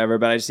days or whatever,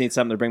 but I just need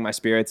something to bring my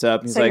spirits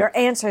up. And he's So like, your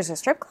answer is a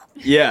strip club?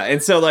 yeah.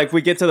 And so like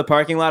we get to the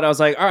parking lot. I was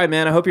like, all right,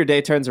 man, I hope your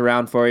day turns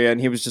around for you. And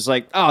he was just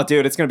like, oh,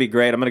 dude, it's going to be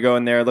great. I'm going to go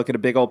in there, look at a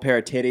big old pair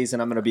of titties,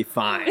 and I'm going to be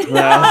fine. And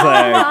I was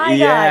like, My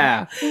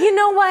yeah. God. You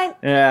know what?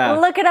 Yeah.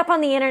 Look it up on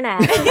the internet.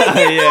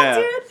 Yeah.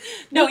 Dude.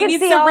 No, You he can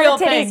needs see the all real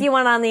the titties thing. you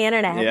want on the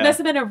internet. Yeah. Must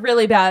have been a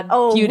really bad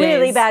Oh, few days.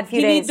 really bad few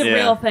He needs days. the Yeah.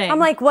 real thing. I'm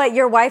like, what?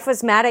 Your wife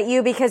was mad at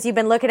you because you've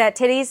been looking at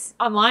titties?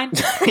 online.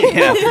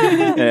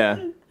 Yeah.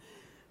 Yeah.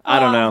 I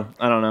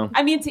don't know.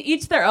 I mean, to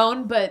each their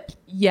own, but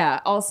yeah.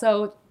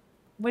 Also,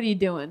 what are you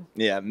doing?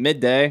 Yeah.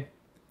 Midday.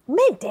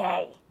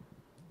 Midday.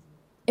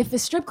 If a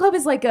strip club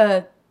is like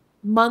a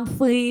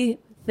monthly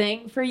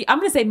thing for you, I'm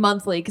gonna say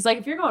monthly because like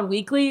if you're going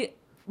weekly,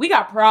 we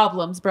got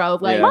problems, bro.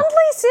 Like Yeah. Monthly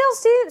still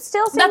seems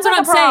that's like what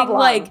I'm a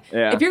problem. saying. Like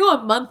Yeah. if you're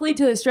going monthly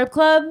to a strip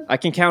club, I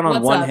can count on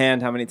What's one up?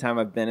 hand how many times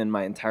I've been in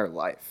my entire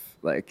life.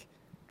 Like,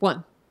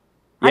 one.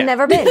 yeah. I've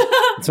never been.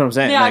 That's what I'm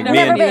saying. Yeah, like I've me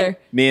never and been either.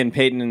 me and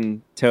Peyton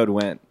and Toad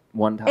went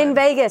one time. In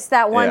Vegas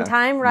that one Yeah.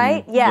 time,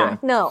 right? Mhm. Yeah, Yeah.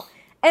 no.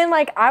 And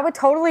like I would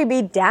totally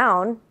be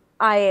down.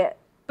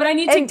 But I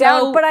need to And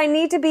down, go. but I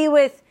need to be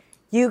with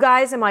you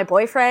guys and my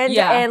boyfriend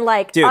Yeah. and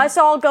like Dude, us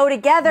all go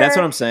together. that's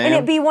what I'm saying. And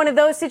it'd be one of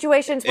those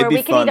situations where It'd be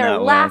we can fun either that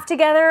way. laugh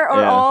together or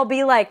Yeah. all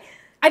be like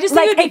I just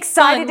think like it'd be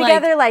excited fun,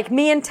 together. Like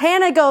me and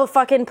Tana go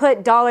fucking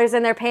put dollars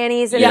in their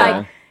panties and Yeah.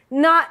 like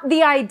not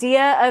the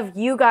idea of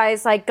you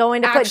guys like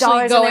going to put Actually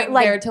dollars in going their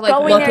like there to, like,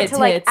 going look there at to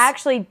like tits.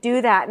 actually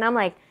do that. And I'm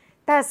like,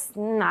 that's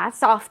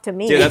soft to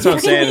me. Dude, that's what I'm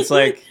saying. It's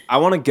like I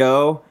want to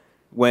go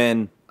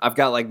when I've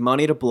got like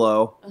money to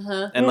blow,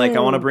 and like I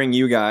want to bring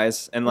you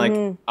guys, and like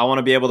I want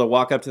to be able to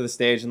walk up to the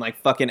stage and like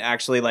fucking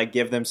actually like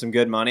give them some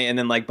good money, and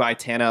then like buy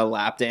Tana a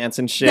lap dance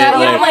and shit. that,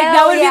 yeah, like, like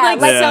that would be Yeah.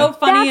 like Yeah. so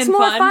funny That's and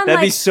more fun. fun. That'd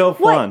be like, so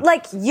what- fun.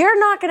 Like you're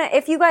not gonna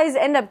if you guys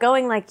end up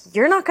going like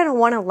you're not gonna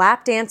want to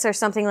lap dance or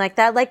something like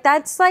that. Like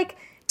that's like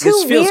too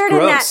This feels weird in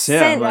that gross, yeah,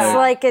 sense. like-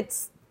 Like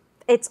it's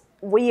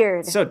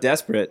weird. so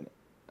desperate.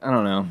 I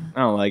don't know. I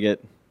don't like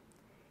it.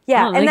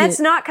 Yeah, don't and like that's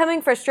it. not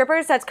coming for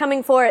strippers. That's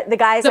coming for the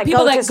guys The that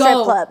people go to that strip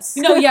go. clubs.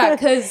 No, yeah,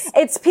 because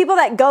it's people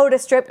that go to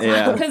strip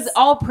Yeah. clubs. because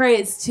all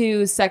praise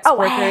to sex Oh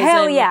workers.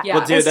 hell and, yeah! yeah.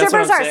 Well, dude, and that's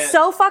what strippers I'm are saying.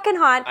 so fucking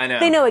hot. I know.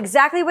 They know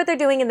exactly what they're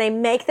doing and they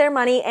make their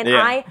money. And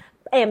Yeah. I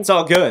am. It's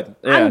all good.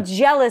 Yeah. I'm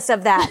jealous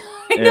of that.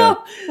 I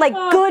know. Like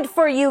good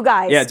for you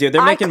guys. Yeah, dude,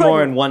 they're I making more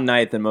couldn't. in one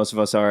night than most of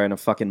us are in a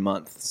fucking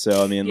month.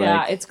 So I mean, Yeah,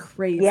 like, it's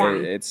crazy. Yeah.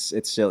 it's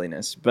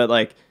silliness. But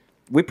like,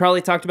 we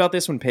probably talked about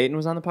this when Peyton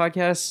was on the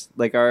podcast,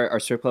 like our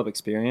strip club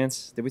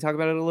experience. Did we talk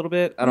about it a little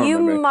bit? I don't You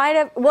remember. might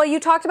have. Well, you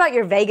talked about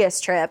your Vegas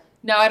trip.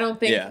 No, I don't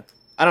think. Yeah,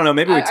 I don't know.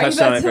 Maybe we Are you touched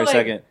about on it to, for a like-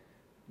 second.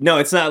 No,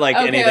 it's not like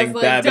Okay, I anything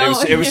was like, bad, but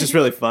don't. it was just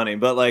really funny.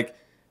 But like,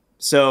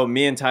 so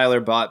me and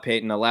Tyler bought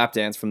Peyton a lap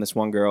dance from this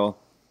one girl,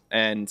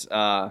 and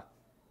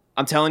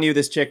I'm telling you,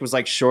 this chick was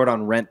like short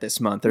on rent this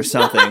month or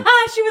something.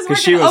 She was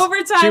 'Cause working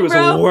overtime, she was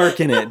bro.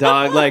 working it,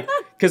 dog. Like,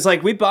 cause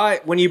like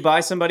when you buy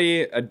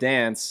somebody a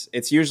dance,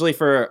 it's usually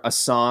for a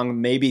song,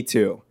 maybe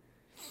two.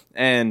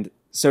 And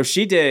so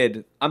she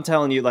did, I'm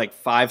telling you, like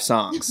 5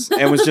 songs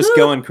and was just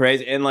going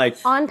crazy. And like,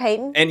 On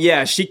Peyton. and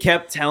yeah, she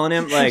kept telling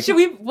him like, Should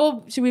we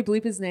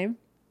bleep his name?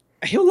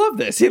 he'll love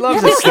this. He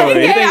loves this story.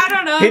 Okay, He thinks- I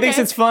don't know, He okay. thinks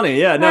it's funny.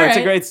 Yeah, no, All it's a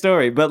right. great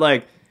story. But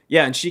like,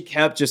 yeah, and she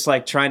kept just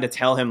like trying to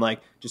tell him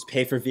like, just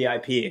pay for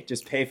VIP,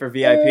 just pay for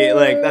VIP.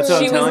 Like that's what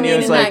She I'm was telling you.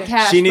 It's needing like that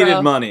cash, she needed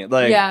bro. money.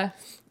 Like, Yeah.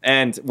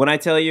 and when I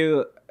tell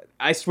you,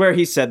 I swear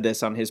he said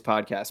this on his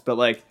podcast, but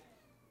like,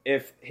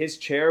 if his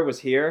chair was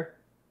here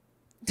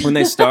when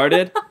they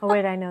started, Oh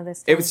wait, I know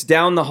this. it was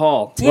down the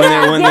hall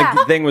Yeah, when yeah.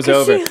 the thing was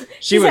 'Cause over.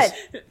 She was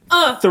said,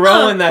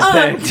 throwing that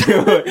thing.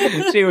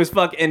 To she was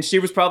and she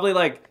was probably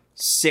like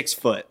 6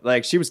 foot.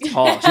 Like she was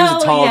tall. She was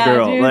Hell a tall yeah,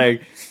 girl. dude.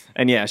 Like,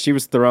 and yeah, she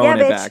was throwing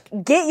 "Yeah, it back.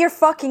 bitch, get your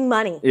fucking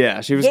money."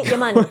 Yeah, she was. Get your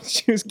money.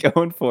 She was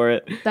going for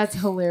it. That's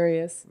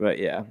hilarious. But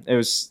yeah, it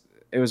was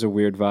a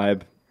weird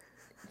vibe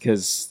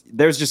because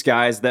there's just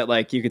guys that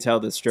like you could tell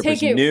the strippers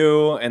Take it-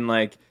 knew and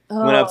like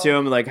went up to Oh.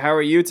 him like, "How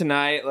are you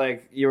tonight?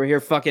 Like you were here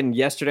fucking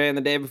yesterday and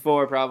the day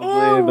before probably."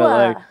 Ew. But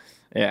like,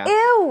 yeah,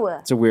 Ew.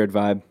 it's a weird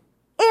vibe.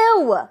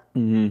 Ew.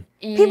 Hmm.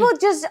 People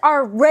just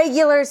are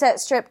regulars at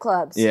strip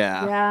clubs.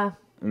 Yeah, Yeah.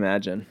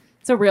 imagine.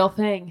 It's a real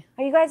thing.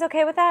 Are you guys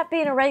okay with that?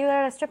 Being a regular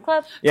at a strip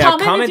club? Yeah,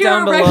 Comment if comment you're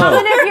down a below. regular.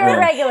 Comment if you're Yeah. a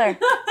regular.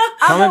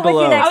 I'll Comment go with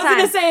below. you next I was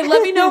gonna time. say,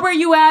 let me know where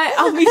you at.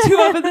 I'll meet you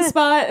up at the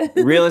spot.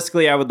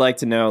 Realistically, I would like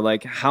to know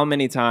like how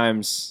many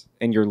times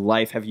in your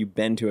life have you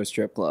been to a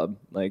strip club?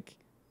 Like,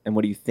 and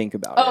what do you think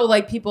about it? Oh,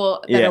 like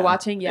people that are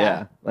watching.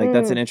 Yeah. Like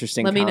that's an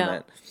interesting Let me know.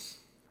 comment.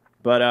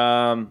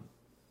 But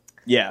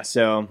yeah.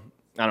 So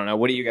I don't know.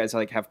 What do you guys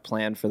like have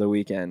planned for the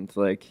weekend?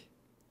 Like,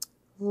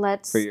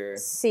 Let's For your-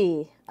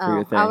 see. your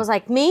Oh, thing. I was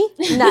like, me?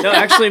 No. no,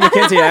 actually,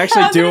 Mackenzie, I I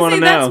actually was do gonna want to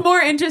say, know. That's more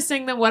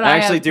interesting than what I I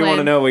actually have do want to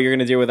planned. know what you're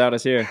gonna do without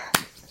us here.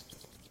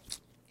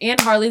 And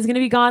Harley's gonna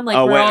be gone. Like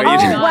Oh, we're wait, all are gonna you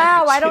be doing- Oh, gone.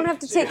 wow. I don't have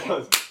to take.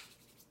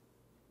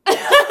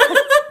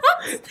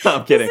 No,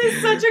 I'm kidding. This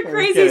is such a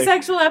crazy kidding.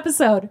 sexual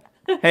episode.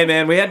 Hey,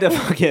 man, we had to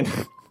fucking.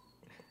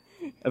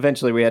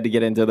 Eventually, we had to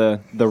get into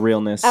the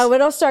realness. Oh,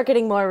 it'll start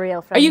getting more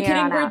real from Are you here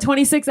kidding? on We're out.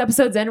 26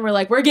 episodes in. We're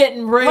like, we're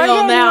getting real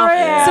getting now.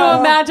 real. So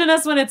imagine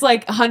us when it's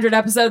like 100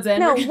 episodes in.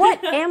 No,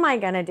 what am I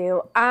gonna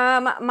do?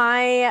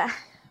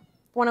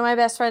 One of my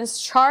best friends,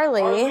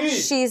 Charlie,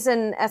 she's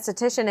an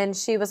esthetician, and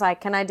she was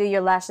like, "Can I do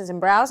your lashes and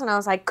brows?" And I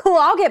was like, "Cool,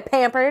 I'll get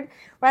pampered."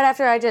 Right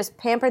after I just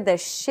pampered the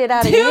shit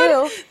out of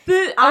you,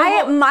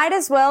 I might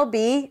as well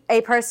be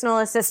a personal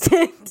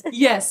assistant.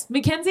 Yes,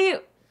 Mackenzie.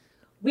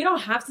 We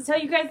don't have to tell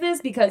you guys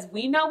this because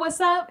we know what's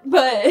up,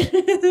 but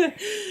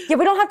Yeah,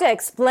 we don't have to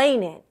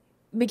explain it.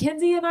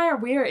 Mackenzie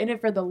and we're in it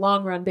for the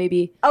long run,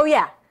 baby. Oh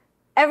yeah,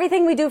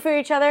 everything we do for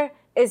each other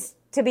is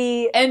to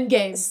be End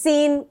game.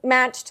 seen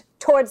matched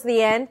towards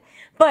the end.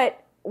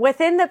 But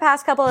within the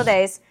past couple of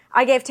days,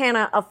 I gave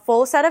Tana a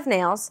full set of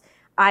nails.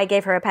 I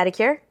gave her a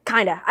pedicure,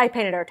 kinda. I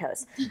painted her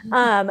toes.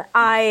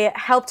 I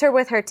helped her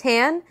with her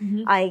tan.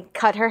 I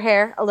cut her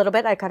hair a little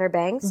bit. I cut her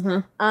bangs.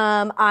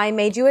 I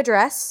made you a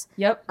dress.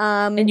 Yep.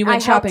 And you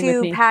went shopping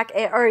with me.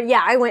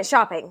 I went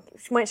shopping.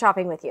 Went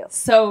shopping with you.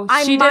 So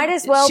I she might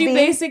as well She be-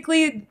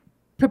 basically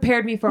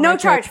prepared me for No my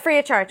charge, trip. free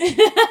of charge.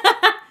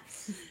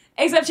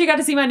 Except she got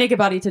to see my naked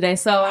body today,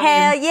 so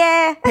Hell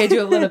yeah. paid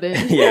you a little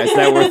bit. Yeah, is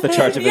that worth the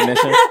charge of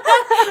admission?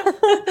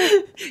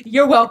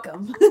 You're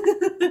welcome.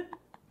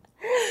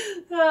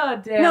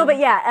 Oh damn. No, but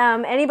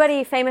yeah,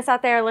 anybody famous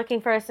out there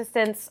looking for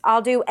assistance,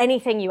 I'll do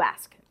anything you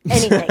ask.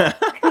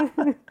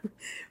 Anything.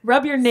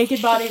 Rub your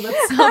naked body with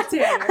some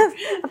Tanner.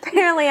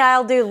 Apparently,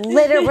 I'll do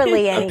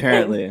literally anything.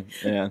 Apparently,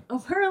 yeah.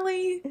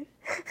 Apparently.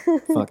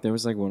 Fuck, there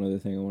was like one other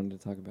thing I wanted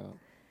to talk about.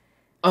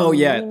 Oh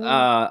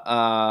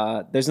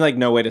yeah, there's like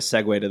no way to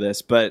segue to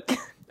this, but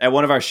at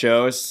one of our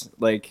shows,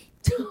 like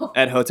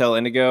at Hotel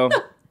Indigo,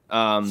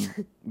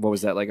 what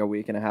was that, like a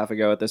week and a half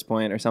ago at this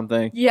point or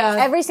something? Yeah.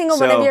 Every single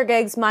one So- of your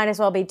gigs might as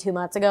well be 2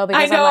 months ago. I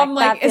Because know. I'm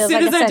like, as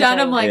soon as they're done,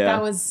 I'm like, Yeah.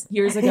 that was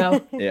years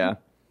ago. Yeah,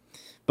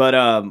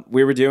 but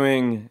we were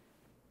doing,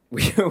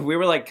 we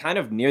were like kind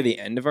of near the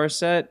end of our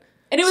set.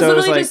 And it was So it was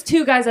literally like- just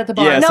two guys at the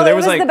bar. Yeah, no, so there it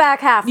was was like- the back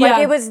half. Yeah.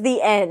 Like, it was the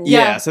end.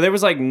 Yeah, so there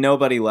was like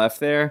nobody left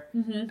there,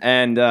 Mm-hmm.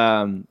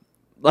 and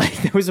like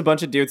there was a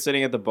bunch of dudes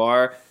sitting at the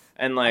bar,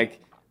 and like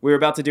we were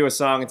about to do a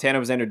song, and Tana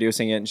was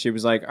introducing it, and she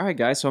was like, "All right,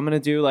 guys, so I'm gonna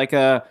do like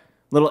a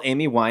little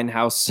Amy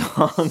Winehouse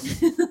song,"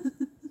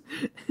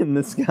 and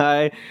this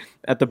guy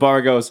at the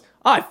bar goes,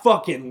 "I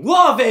fucking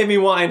love Amy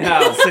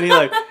Winehouse," and he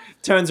like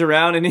turns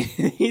around and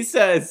he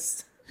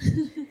says,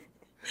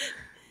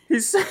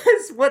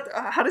 "What?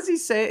 How does he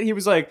say it?" He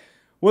was like,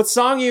 "What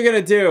song are you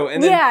gonna do?"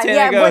 And then Tana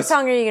Yeah. goes, What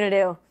song are you gonna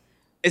do?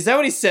 Is that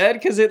what he said?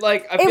 Because it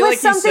like I It feel was like he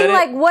said something it.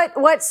 like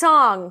what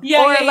song?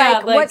 Yeah, or yeah, yeah,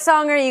 like, like- what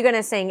song are you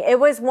gonna sing? It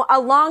was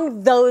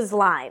along those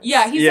lines.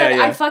 Yeah, he Yeah, said,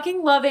 yeah. I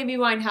fucking love Amy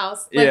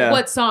Winehouse. Like, Yeah.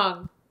 what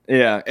song?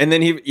 Yeah, and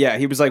then he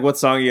was like, "What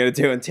song are you gonna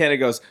do?" And Tana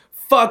goes,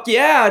 "Fuck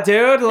yeah,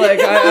 dude! Like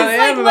I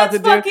am like, about to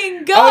 "Let's do."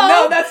 fucking go." Oh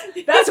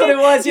no, that's what it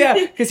was. Yeah,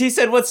 because he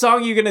said, "What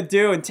song are you gonna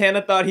do?" And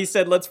Tana thought he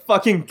said, "Let's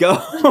fucking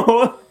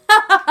go."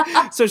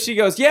 So she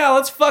goes, "Yeah,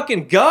 let's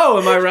fucking go."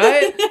 Am I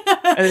right?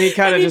 And then he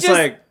kind of And he just just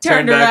like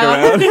turned turned back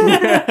around.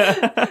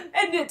 around.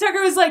 And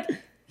Tucker was like,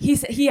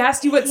 he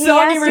asked you what He song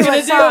asked you were you going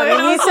what to do. song, And and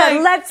I you was said,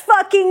 like, "Let's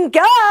fucking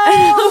go."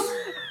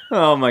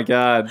 Oh my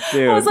god,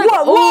 dude! I was like,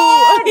 What?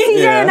 "Ooh."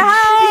 DJ Yeah. in the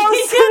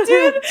house. Yeah,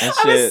 dude. That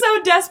I was shit-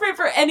 so desperate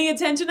for any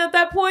attention at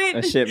that point.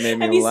 That shit made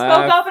me And he laugh.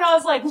 spoke up, and I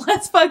was like,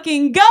 "Let's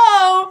fucking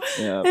go!"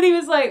 Yeah. And he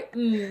was like,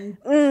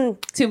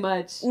 "Too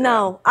much."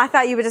 No, I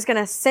thought you were just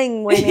gonna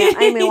sing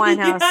Amy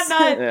Winehouse. Yeah,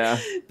 not Yeah.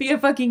 be a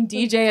fucking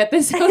DJ at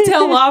this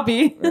hotel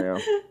lobby. Yeah.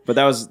 But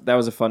that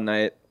was a fun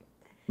night.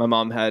 My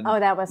mom had Oh,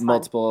 that was fun.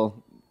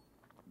 multiple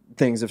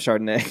things of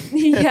Chardonnay.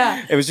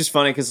 Yeah. It was just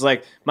funny because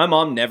like my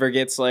mom never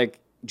gets like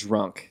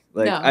drunk.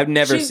 Like No. I've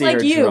never She's seen like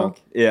her you.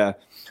 drunk. Yeah.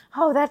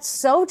 Oh, that's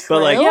so true.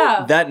 But like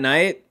Yeah. that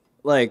night,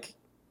 like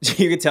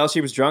you could tell she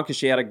was drunk because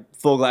she had a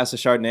full glass of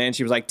Chardonnay and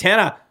she was like,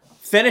 "Tana,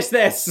 finish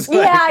this."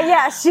 Like,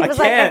 yeah. She I was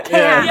like, can't, I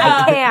can't,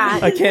 yeah. I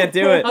can't. I can't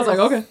do it. I was like,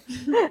 okay.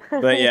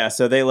 But yeah,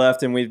 so they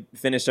left and we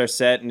finished our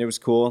set and it was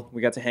cool.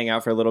 We got to hang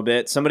out for a little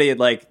bit. Somebody had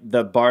like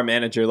the bar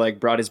manager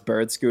like brought his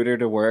bird scooter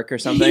to work or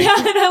something. Yeah,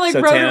 and I like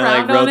So rode Tana around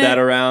like on rode it. that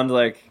around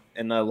like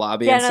in the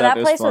lobby Yeah, and no, stuff.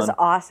 that It place was was fun.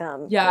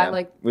 awesome. Yeah,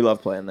 like we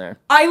love playing there.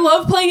 I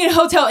love playing at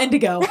Hotel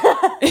Indigo.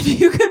 If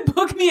you could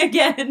book me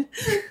again.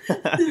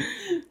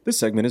 This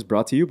segment is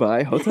brought to you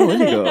by Hotel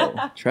Indigo.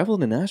 Travel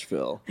to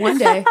Nashville. One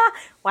day.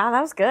 Wow,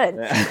 that was good.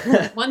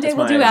 One day That's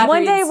we'll my- do ad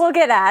One day reads. we'll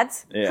get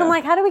ads. Yeah. I'm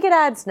like, how do we get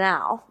ads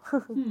now?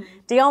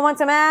 Do y'all want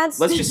some ads?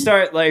 Let's just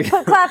start like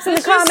Claps in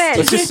the comments.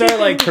 let's just start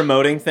like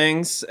promoting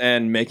things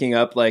and making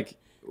up like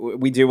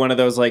we do one of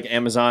those like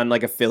Amazon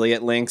like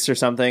affiliate links or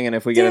something, and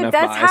if we get Dude, enough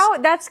that's buys,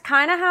 that's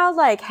kind of how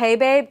like Hey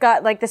Babe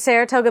got like the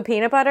Saratoga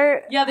peanut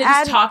butter. Yeah, they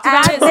just talked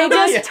about it so They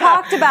just Yeah.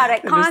 talked about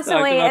it They just talked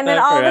constantly, about and then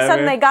that all of a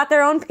sudden forever. they got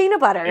their own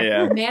peanut butter.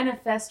 yeah.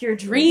 Manifest your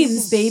dreams,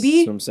 That's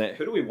baby. what I'm saying.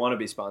 Who do we want to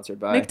be sponsored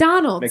by?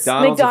 McDonald's.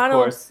 McDonald's, of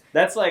McDonald's. course.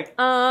 That's like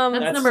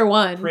That's number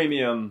one.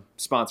 premium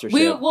sponsorship.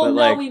 We will but, know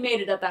like, we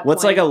made it at that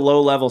what's point. like a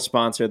low level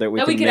sponsor that we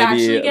That can we could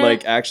maybe actually get?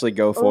 like actually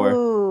go for?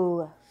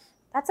 Ooh,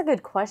 that's a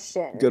good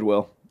question.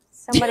 Goodwill.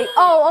 Somebody.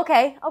 Oh,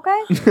 okay.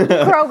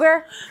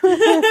 Kroger.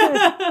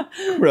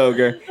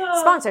 Kroger.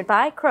 Sponsored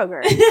by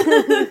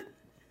Kroger.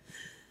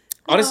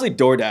 Honestly,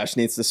 DoorDash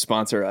needs to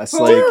sponsor us.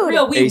 For Like,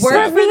 real, we ASAP.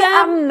 work for The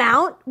them.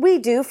 amount we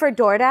do for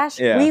DoorDash,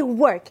 Yeah. we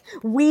work,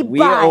 we We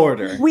buy,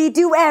 order. we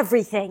do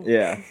everything.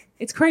 Yeah.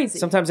 It's crazy.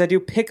 Sometimes I do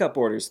pickup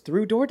orders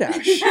through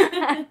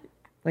DoorDash.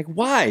 Like,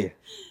 why?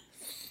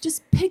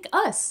 Just pick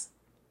us.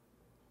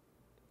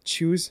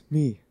 Choose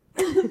me.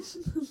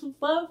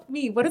 Love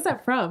me. What is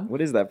that from? What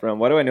is that from?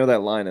 Why do I know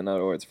that line and not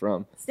know where it's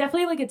from? It's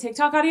definitely like a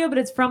TikTok audio, but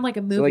it's from like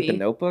a Is movie. it like The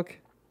Notebook?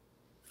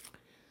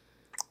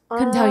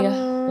 Couldn't tell ya.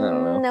 don't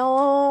know.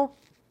 No.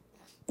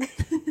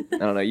 I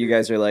don't know. You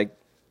guys are like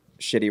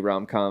shitty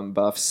rom-com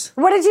buffs.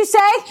 What did you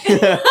say?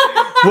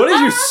 What did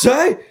you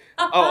say?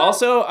 Oh,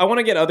 also, I want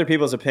to get other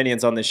people's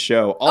opinions on this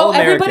show. All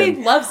American.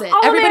 Everybody loves it.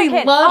 All Everybody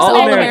American. loves All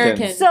All American.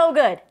 American. So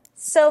good.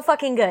 So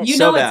fucking good. You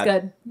So know bad.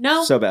 it's good.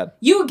 No? So bad.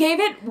 You gave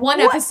it one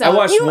What? episode. I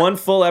watched You- one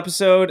full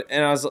episode,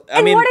 and I was. I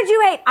and mean, what did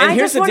you hate? and I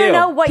here's just the want to deal.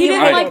 know what He you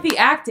didn't hated. like the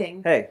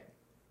acting. hey,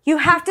 You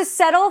have to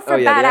settle for Oh,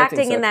 yeah, bad the acting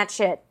acting in sucked. that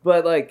shit.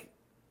 but like,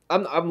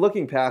 I'm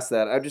looking past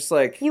that. I'm just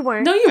like, You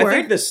weren't. No, you I weren't.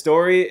 think the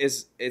story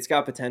it's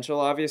got potential,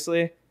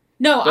 obviously,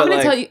 No, I'm But, going to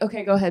like- tell you.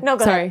 Okay, go ahead. No,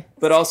 go Sorry. ahead.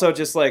 but also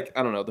just like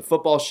I don't know, the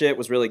football shit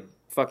was really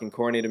fucking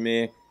corny to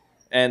me,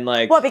 and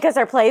like, What, because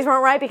their plays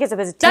weren't right because it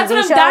was a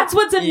TV show? That's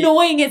what's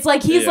annoying. It's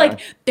like he's Yeah. like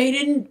they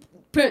didn't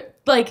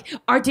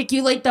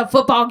articulate the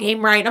football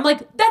game right. I'm like,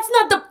 that's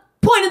not the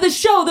point of the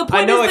show. The I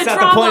point know is it's the not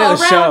the drama point of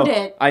the around show.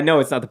 it. I know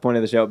it's not the point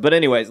of the show, but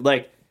anyways,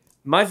 like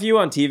my view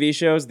on TV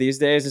shows these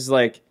days is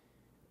like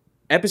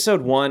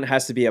episode 1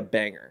 has to be a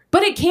banger.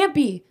 But it can't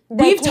be.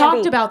 They We've can't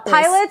talked be. about this.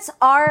 Pilots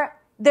are.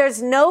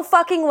 There's no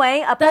fucking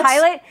way a That's-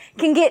 pilot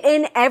can get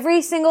in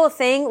every single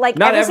thing, like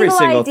Not every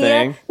single idea.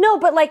 thing. No,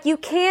 but like you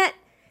can't.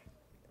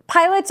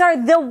 Pilots are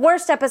the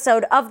worst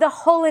episode of the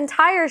whole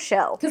entire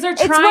show 'Cause they're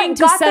It's trying what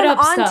to got set them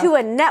up onto stuff.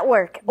 a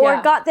network or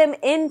Yeah. got them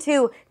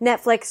into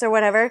Netflix or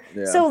whatever.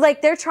 Yeah. So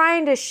like they're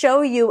trying to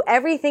show you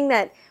everything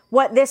that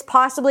what this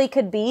possibly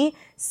could be.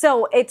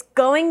 So it's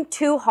going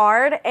too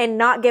hard and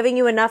not giving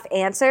you enough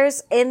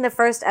answers in the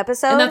first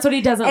episode. And that's what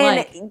he doesn't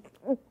like.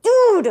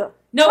 Dude,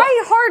 No,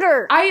 try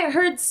harder. I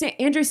heard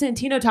Andrew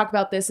Santino talk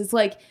about this. It's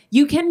like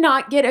you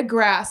cannot get a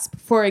grasp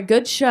for a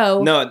good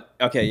show. No,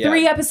 okay, yeah.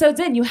 3 episodes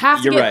in, you have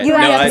to You're get right. 3 You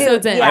have to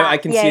episodes do- in. yeah. I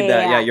concede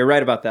that. yeah. Yeah, you're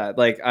right about that.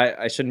 Like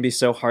I shouldn't be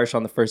so harsh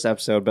on the first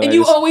episode, but And I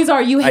you just, always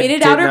are. You I hated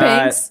did Outer not-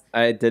 Banks.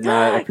 I did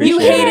not appreciate You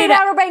hated it. hated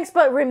Outer Banks,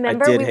 but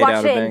remember I did we hate watched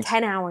Outer it in Banks.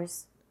 10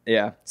 hours.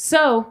 Yeah.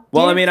 So,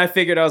 Well, I give- mean, I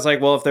figured I was like,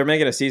 well, if they're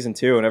making a season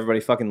 2 and everybody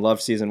fucking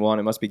loves season 1,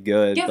 it must be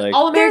good. give Like,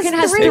 All American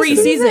has There's 3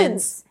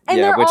 seasons. And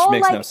Yeah, they're which all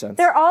makes like, no sense.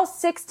 They're all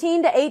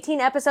 16 to 18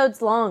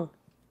 episodes long.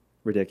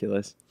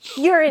 ridiculous.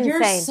 You're insane.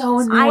 You're so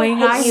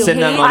annoying. I hate you.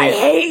 Send that money. I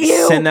hate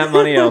you. Send that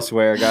money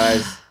elsewhere,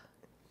 guys.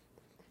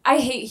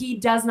 He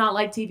does not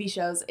like TV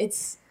shows.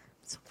 It's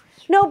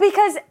No,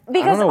 because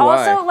know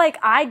also why. like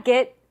I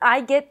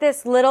get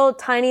this little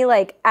tiny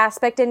like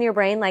aspect in your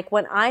brain. Like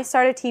when I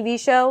start a TV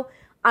show,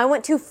 I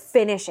want to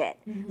finish it.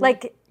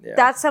 Like Yeah.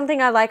 that's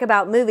something I like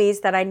about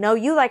movies that I know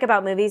you like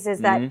about movies is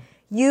that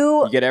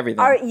you get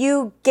everything.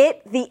 You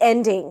get the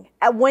ending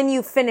when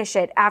you finish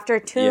it after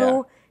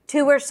two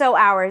or so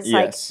hours.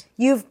 Yes. Like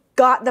you've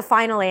got the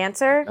final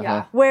answer.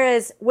 Yeah.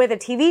 Whereas with a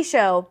TV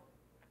show,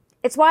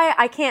 it's why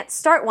I can't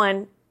start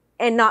one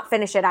and not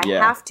finish it. I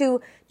Yeah. have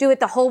to do it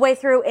the whole way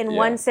through in Yeah.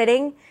 one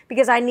sitting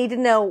because I need to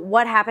know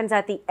what happens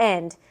at the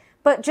end.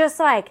 But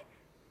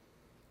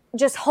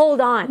just hold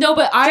on. No,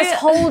 but I- just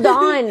hold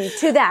on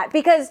to that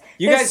because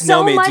You there's guys so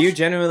know me. much. Do you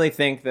genuinely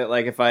think that,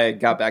 like, if I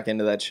got back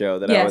into that show,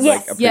 that I Yes. would, Yes.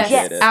 like, appreciate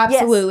yes, it?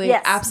 absolutely,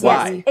 Yes.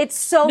 absolutely. Why? It's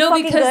so No,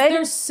 fucking because good.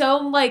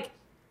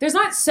 there's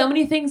not so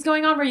many things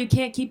going on where you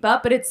can't keep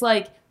up, but it's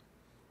like,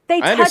 They I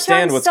touch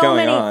understand on what's so going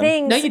many on.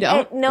 things. No, you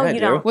don't. No, Yeah, I you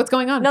do. don't. what's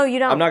going on? No, you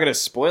don't. I'm not going to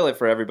spoil it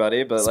for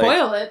everybody, but, like...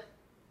 Spoil it.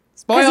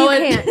 because Spoil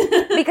you it.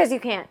 can't. Because you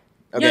can't.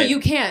 Okay. No,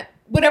 you can't.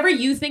 Whatever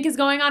you think is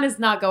going on is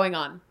not going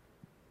on.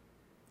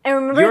 And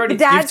remember You already- the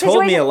dad you've told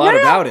me situation? a lot No,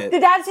 about it. The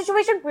dad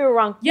situation, we were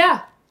wrong.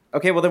 Yeah.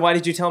 Okay, well, then why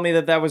did you tell me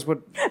that was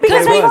what...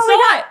 Because what we it was? only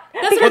got.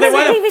 That's because Well, then it's a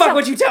why the TV fuck show.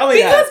 would you tell me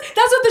Because that?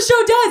 that's what the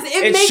show does.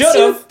 It It makes should've.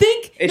 you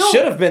think. It No,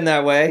 should have been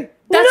that way.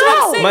 That's what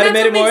No. I'm saying. Might have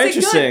That's made it what more makes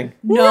good. interesting.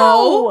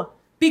 No.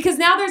 Because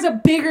now there's a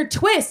bigger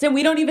twist and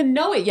we don't even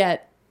know it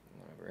yet.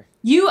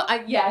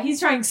 Yeah, he's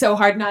trying so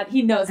hard not.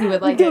 He knows he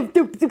would like it.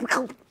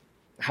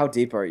 How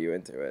deep are you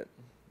into it?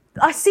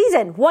 A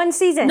season, one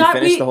season. Not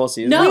Finished the whole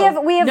season?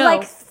 No, we have no.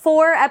 like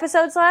 4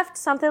 episodes left,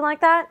 something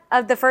like that,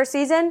 of the first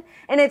season,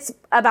 and it's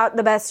about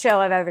the best show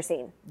I've ever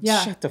seen.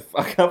 Yeah. Shut the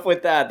fuck up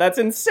with that. That's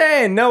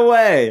insane. No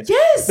way.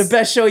 Yes. The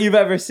best show you've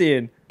ever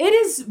seen. It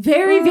is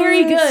very,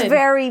 very good. It's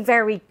very,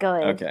 very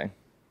good. Okay.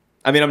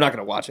 I mean, I'm not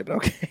going to watch it, but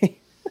okay.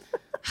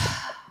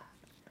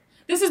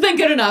 This has been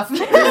good enough. I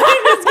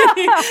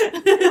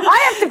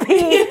have to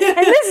pee,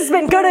 and this has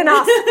been good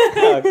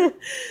enough.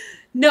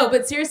 No,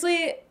 but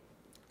seriously,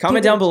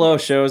 Comment down below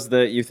shows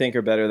that you think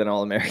are better than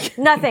All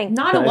American. Nothing.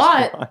 not a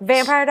lot.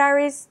 Vampire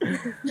Diaries.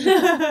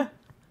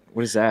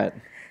 What is that?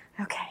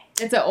 Okay.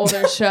 It's an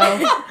older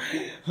show.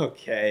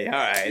 Okay, all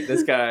right.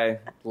 This guy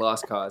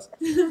lost cause.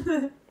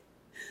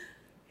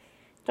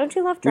 Don't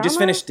you love We drama? just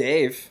finished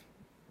Dave.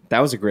 That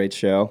was a great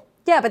show.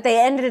 Yeah, but they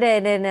ended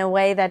it in a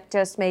way that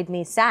just made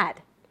me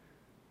sad.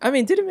 I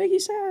mean, did it make you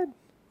sad?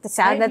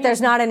 Sad that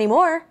there's not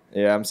anymore.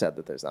 Yeah, I'm sad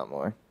that there's not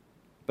more.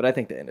 But I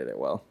think they ended it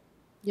well.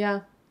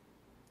 Yeah.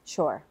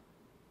 Sure.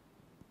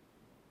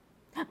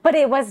 But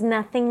it was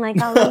nothing like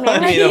All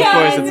American. I mean, of Yeah, course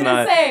I was it's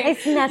gonna not. say.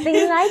 It's nothing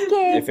like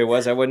it. If it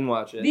was, I wouldn't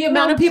watch it. The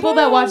amount of people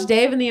that watch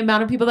Dave and the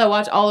amount of people that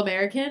watch All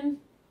American,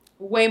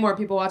 way more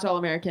people watch All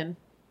American.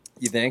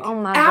 You think? Oh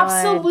my god.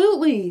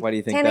 Absolutely. Why do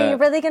you think Tana, that? you're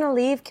really gonna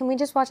leave? Can we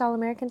just watch All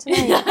American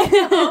tonight?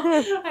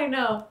 I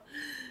know.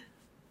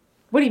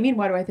 What do you mean?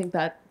 Why do I think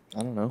that?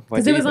 I don't know. Why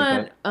Because do it you was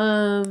think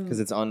on. that? Because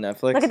it's on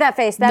Netflix? Look at that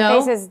face. That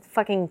No. face is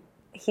fucking.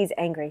 He's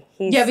angry.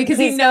 He's, Yeah, because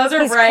he he's- knows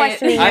we're he's right.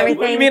 questioning What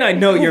everything. do you mean I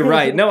know you're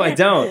right? No, I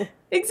don't.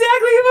 Exactly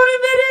what I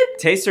admitted.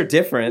 Tastes are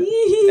different,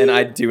 and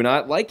I do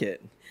not like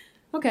it.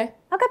 Okay.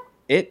 Okay.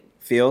 It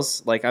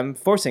feels like I'm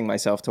forcing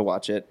myself to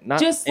watch it, not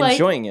Just like-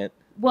 enjoying it.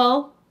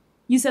 Well,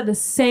 you said the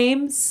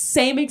same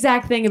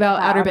exact thing about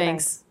Wow, Outer Outer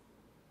Banks.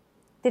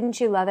 Didn't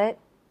you love it?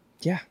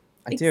 Yeah,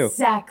 I do.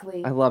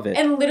 Exactly. I love it.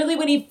 And literally,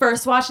 when he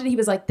first watched it, he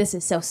was like, "This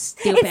is so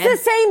stupid."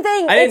 It's the same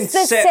thing. I didn't It's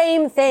the say-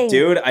 same thing.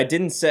 Dude, I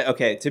didn't say,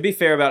 okay, to be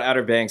fair about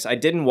Outer Banks, I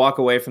didn't walk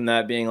away from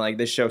that being like,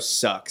 this show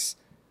sucks.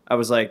 I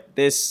was like,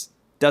 this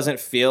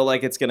doesn't feel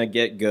like it's going to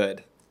get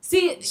good.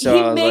 See, So I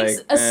he was makes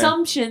like,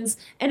 assumptions,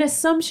 and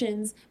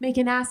assumptions make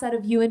an ass out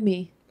of you and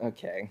me.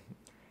 Okay.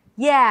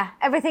 Yeah.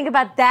 Ever think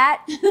about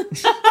that?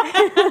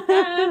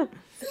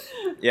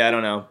 Yeah, I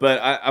don't know. But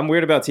I'm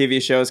weird about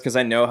TV shows because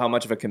I know how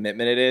much of a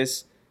commitment it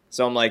is.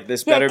 So I'm like,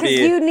 this Yeah, better because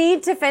be... you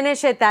need to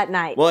finish it that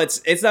night. Well,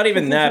 it's not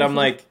even that. I'm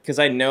like, because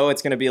I know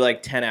it's going to be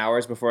like 10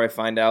 hours before I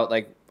find out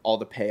like all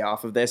the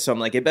payoff of this. So I'm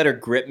like, it better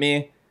grip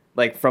me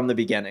like from the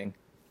beginning.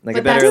 Like But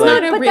it better that's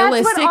like... not a but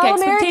realistic that's what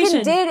All American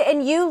expectation. did,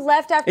 and you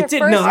left after It did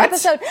first not.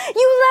 episode.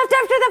 You left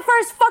after the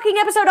first fucking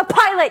episode, a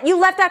pilot. You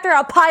left after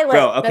a pilot.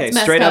 Bro, okay, That's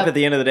messed straight up up. at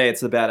the end of the day, it's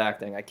the bad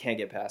acting. I can't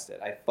get past it.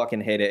 I fucking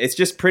hate it. It's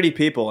just pretty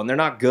people, and they're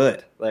not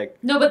good. Like,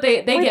 No, but they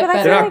Wait, get but I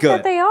better. feel They're not like good.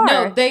 that they are.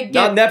 No, they not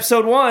get. in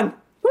episode 1.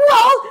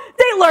 Well,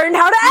 they learned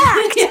how to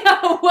act.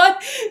 Yeah,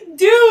 what,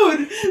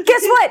 dude?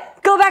 Guess what?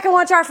 Go back and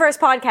watch our first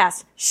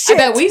podcast. I Shit.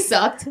 bet we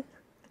sucked.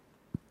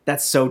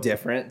 That's so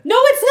different. No,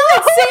 it's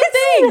not. No, Same it's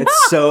thing.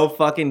 It's so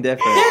fucking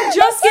different. They're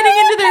just getting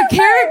into their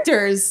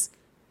characters.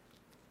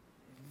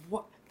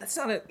 What? That's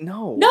not a...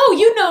 No. No,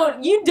 you know,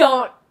 you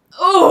don't.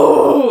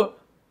 Oh,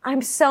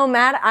 I'm so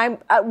mad.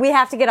 We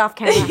have to get off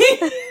camera.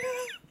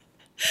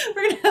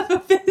 we're gonna have a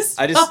fist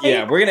I just... fight.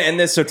 Yeah, we're gonna end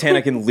this so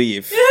Tana can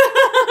leave.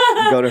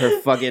 Go to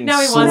her fucking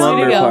Now he wants me to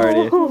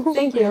slumber go. party.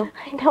 Thank you.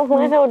 I don't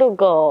want her to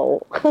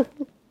go. How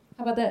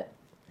about that?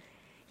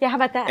 Yeah, how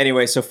about that?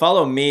 Anyway, so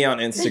follow me on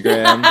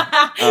Instagram.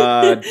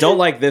 Don't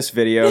like this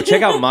video.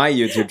 Check out my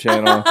YouTube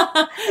channel.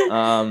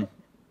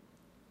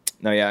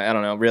 No, yeah, I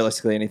don't know.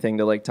 Realistically, anything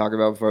to like talk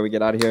about before we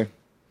get out of here?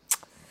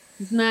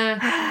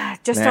 Nah.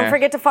 Just Nah. don't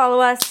forget to follow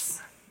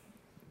us.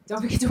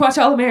 Don't forget to watch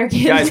All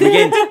American. Guys,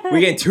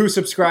 we gained 2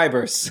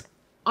 subscribers.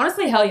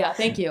 Honestly, hell yeah.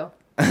 Thank you.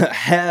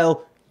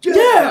 Hell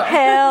yeah!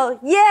 Hell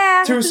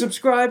yeah. 2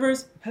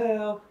 subscribers.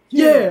 Hell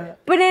yeah!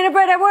 Banana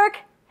bread at work?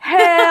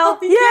 Hell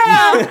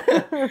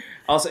yeah.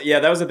 Also, yeah,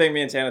 that was the thing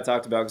me and Tana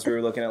talked about because we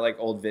were looking at like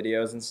old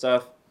videos and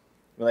stuff.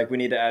 We're like, we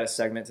need to add a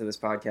segment to this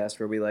podcast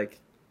where we like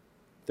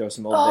throw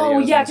some old videos. Oh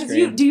yeah, on the because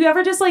screen. do you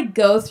ever just like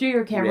go through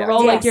your camera Yeah.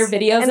 roll like Yes. your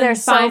videos and they're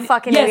find so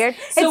fucking Yes. weird.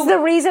 So, It's the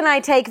reason I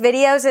take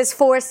videos is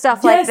for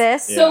stuff like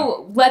this. Yeah.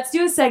 So let's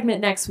do a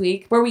segment next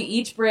week where we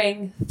each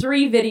bring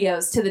 3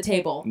 videos to the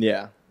table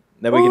Yeah,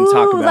 that we can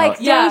talk Ooh, about. like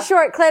 3 Yeah.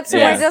 short clips,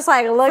 and Yeah. we're just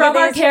like, look from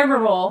our at these. camera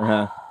roll.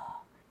 Uh-huh.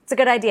 It's a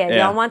good idea.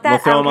 Yeah. Y'all want that? We'll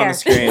throw I them don't on care. the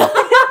screen.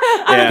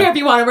 I don't Yeah. care if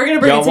you want it. We're gonna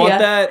bring Y'all it to want you.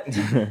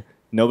 that?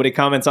 Nobody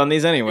comments on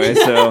these anyway,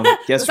 so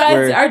guess Besides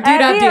we're... our dude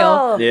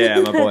Abdul. Yeah,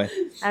 my boy.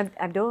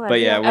 Abdul. But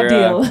yeah, we're...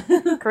 Abdul.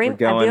 Kareem, we're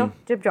going- Abdul,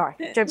 Jib Jar.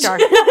 Jib Jar.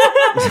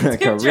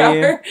 Kareem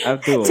jar.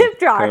 Abdul. Tip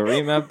jar.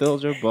 Kareem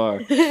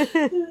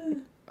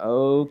Abdul-Jabbar.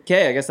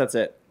 Okay, I guess that's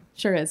it.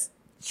 Sure is.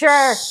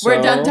 Sure.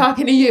 We're done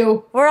talking to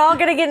you. We're all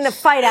going to get in a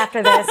fight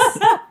after this.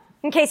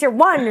 In case you're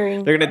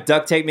wondering. They're gonna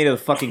duct tape me to the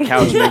fucking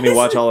couch and make me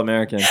watch All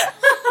American.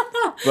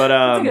 But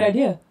That's a good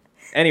idea.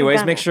 anyways,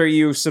 Done make it. sure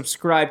you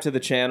subscribe to the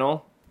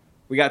channel.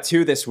 We got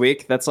 2 this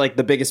week. That's like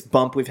the biggest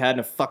bump we've had in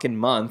a fucking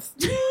month.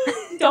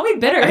 Don't be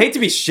bitter. I hate to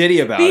be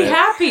shitty about be it.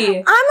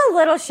 happy. I'm a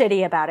little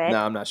shitty about it.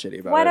 No, I'm not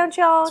shitty about Why it. don't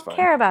y'all It's fine.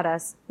 care about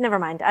us? Never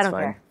mind. I don't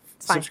Fine. care.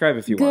 It's fine. Subscribe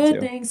if you want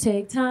Good to. things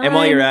take time. And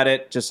while you're at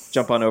it, just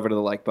jump on over to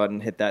the like button,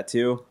 hit that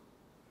too.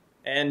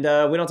 And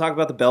we don't talk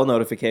about the bell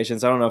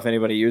notifications. I don't know if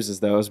anybody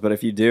uses those, but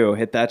if you do,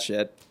 hit that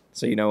shit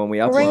so you know when we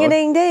upload. Ring a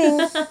ding ding.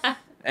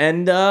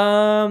 And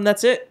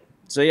that's it.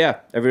 So yeah,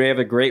 everybody have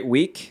a great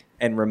week.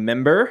 And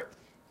remember,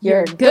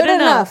 You're good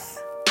enough.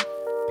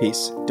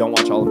 peace. Don't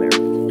watch All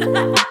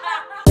American.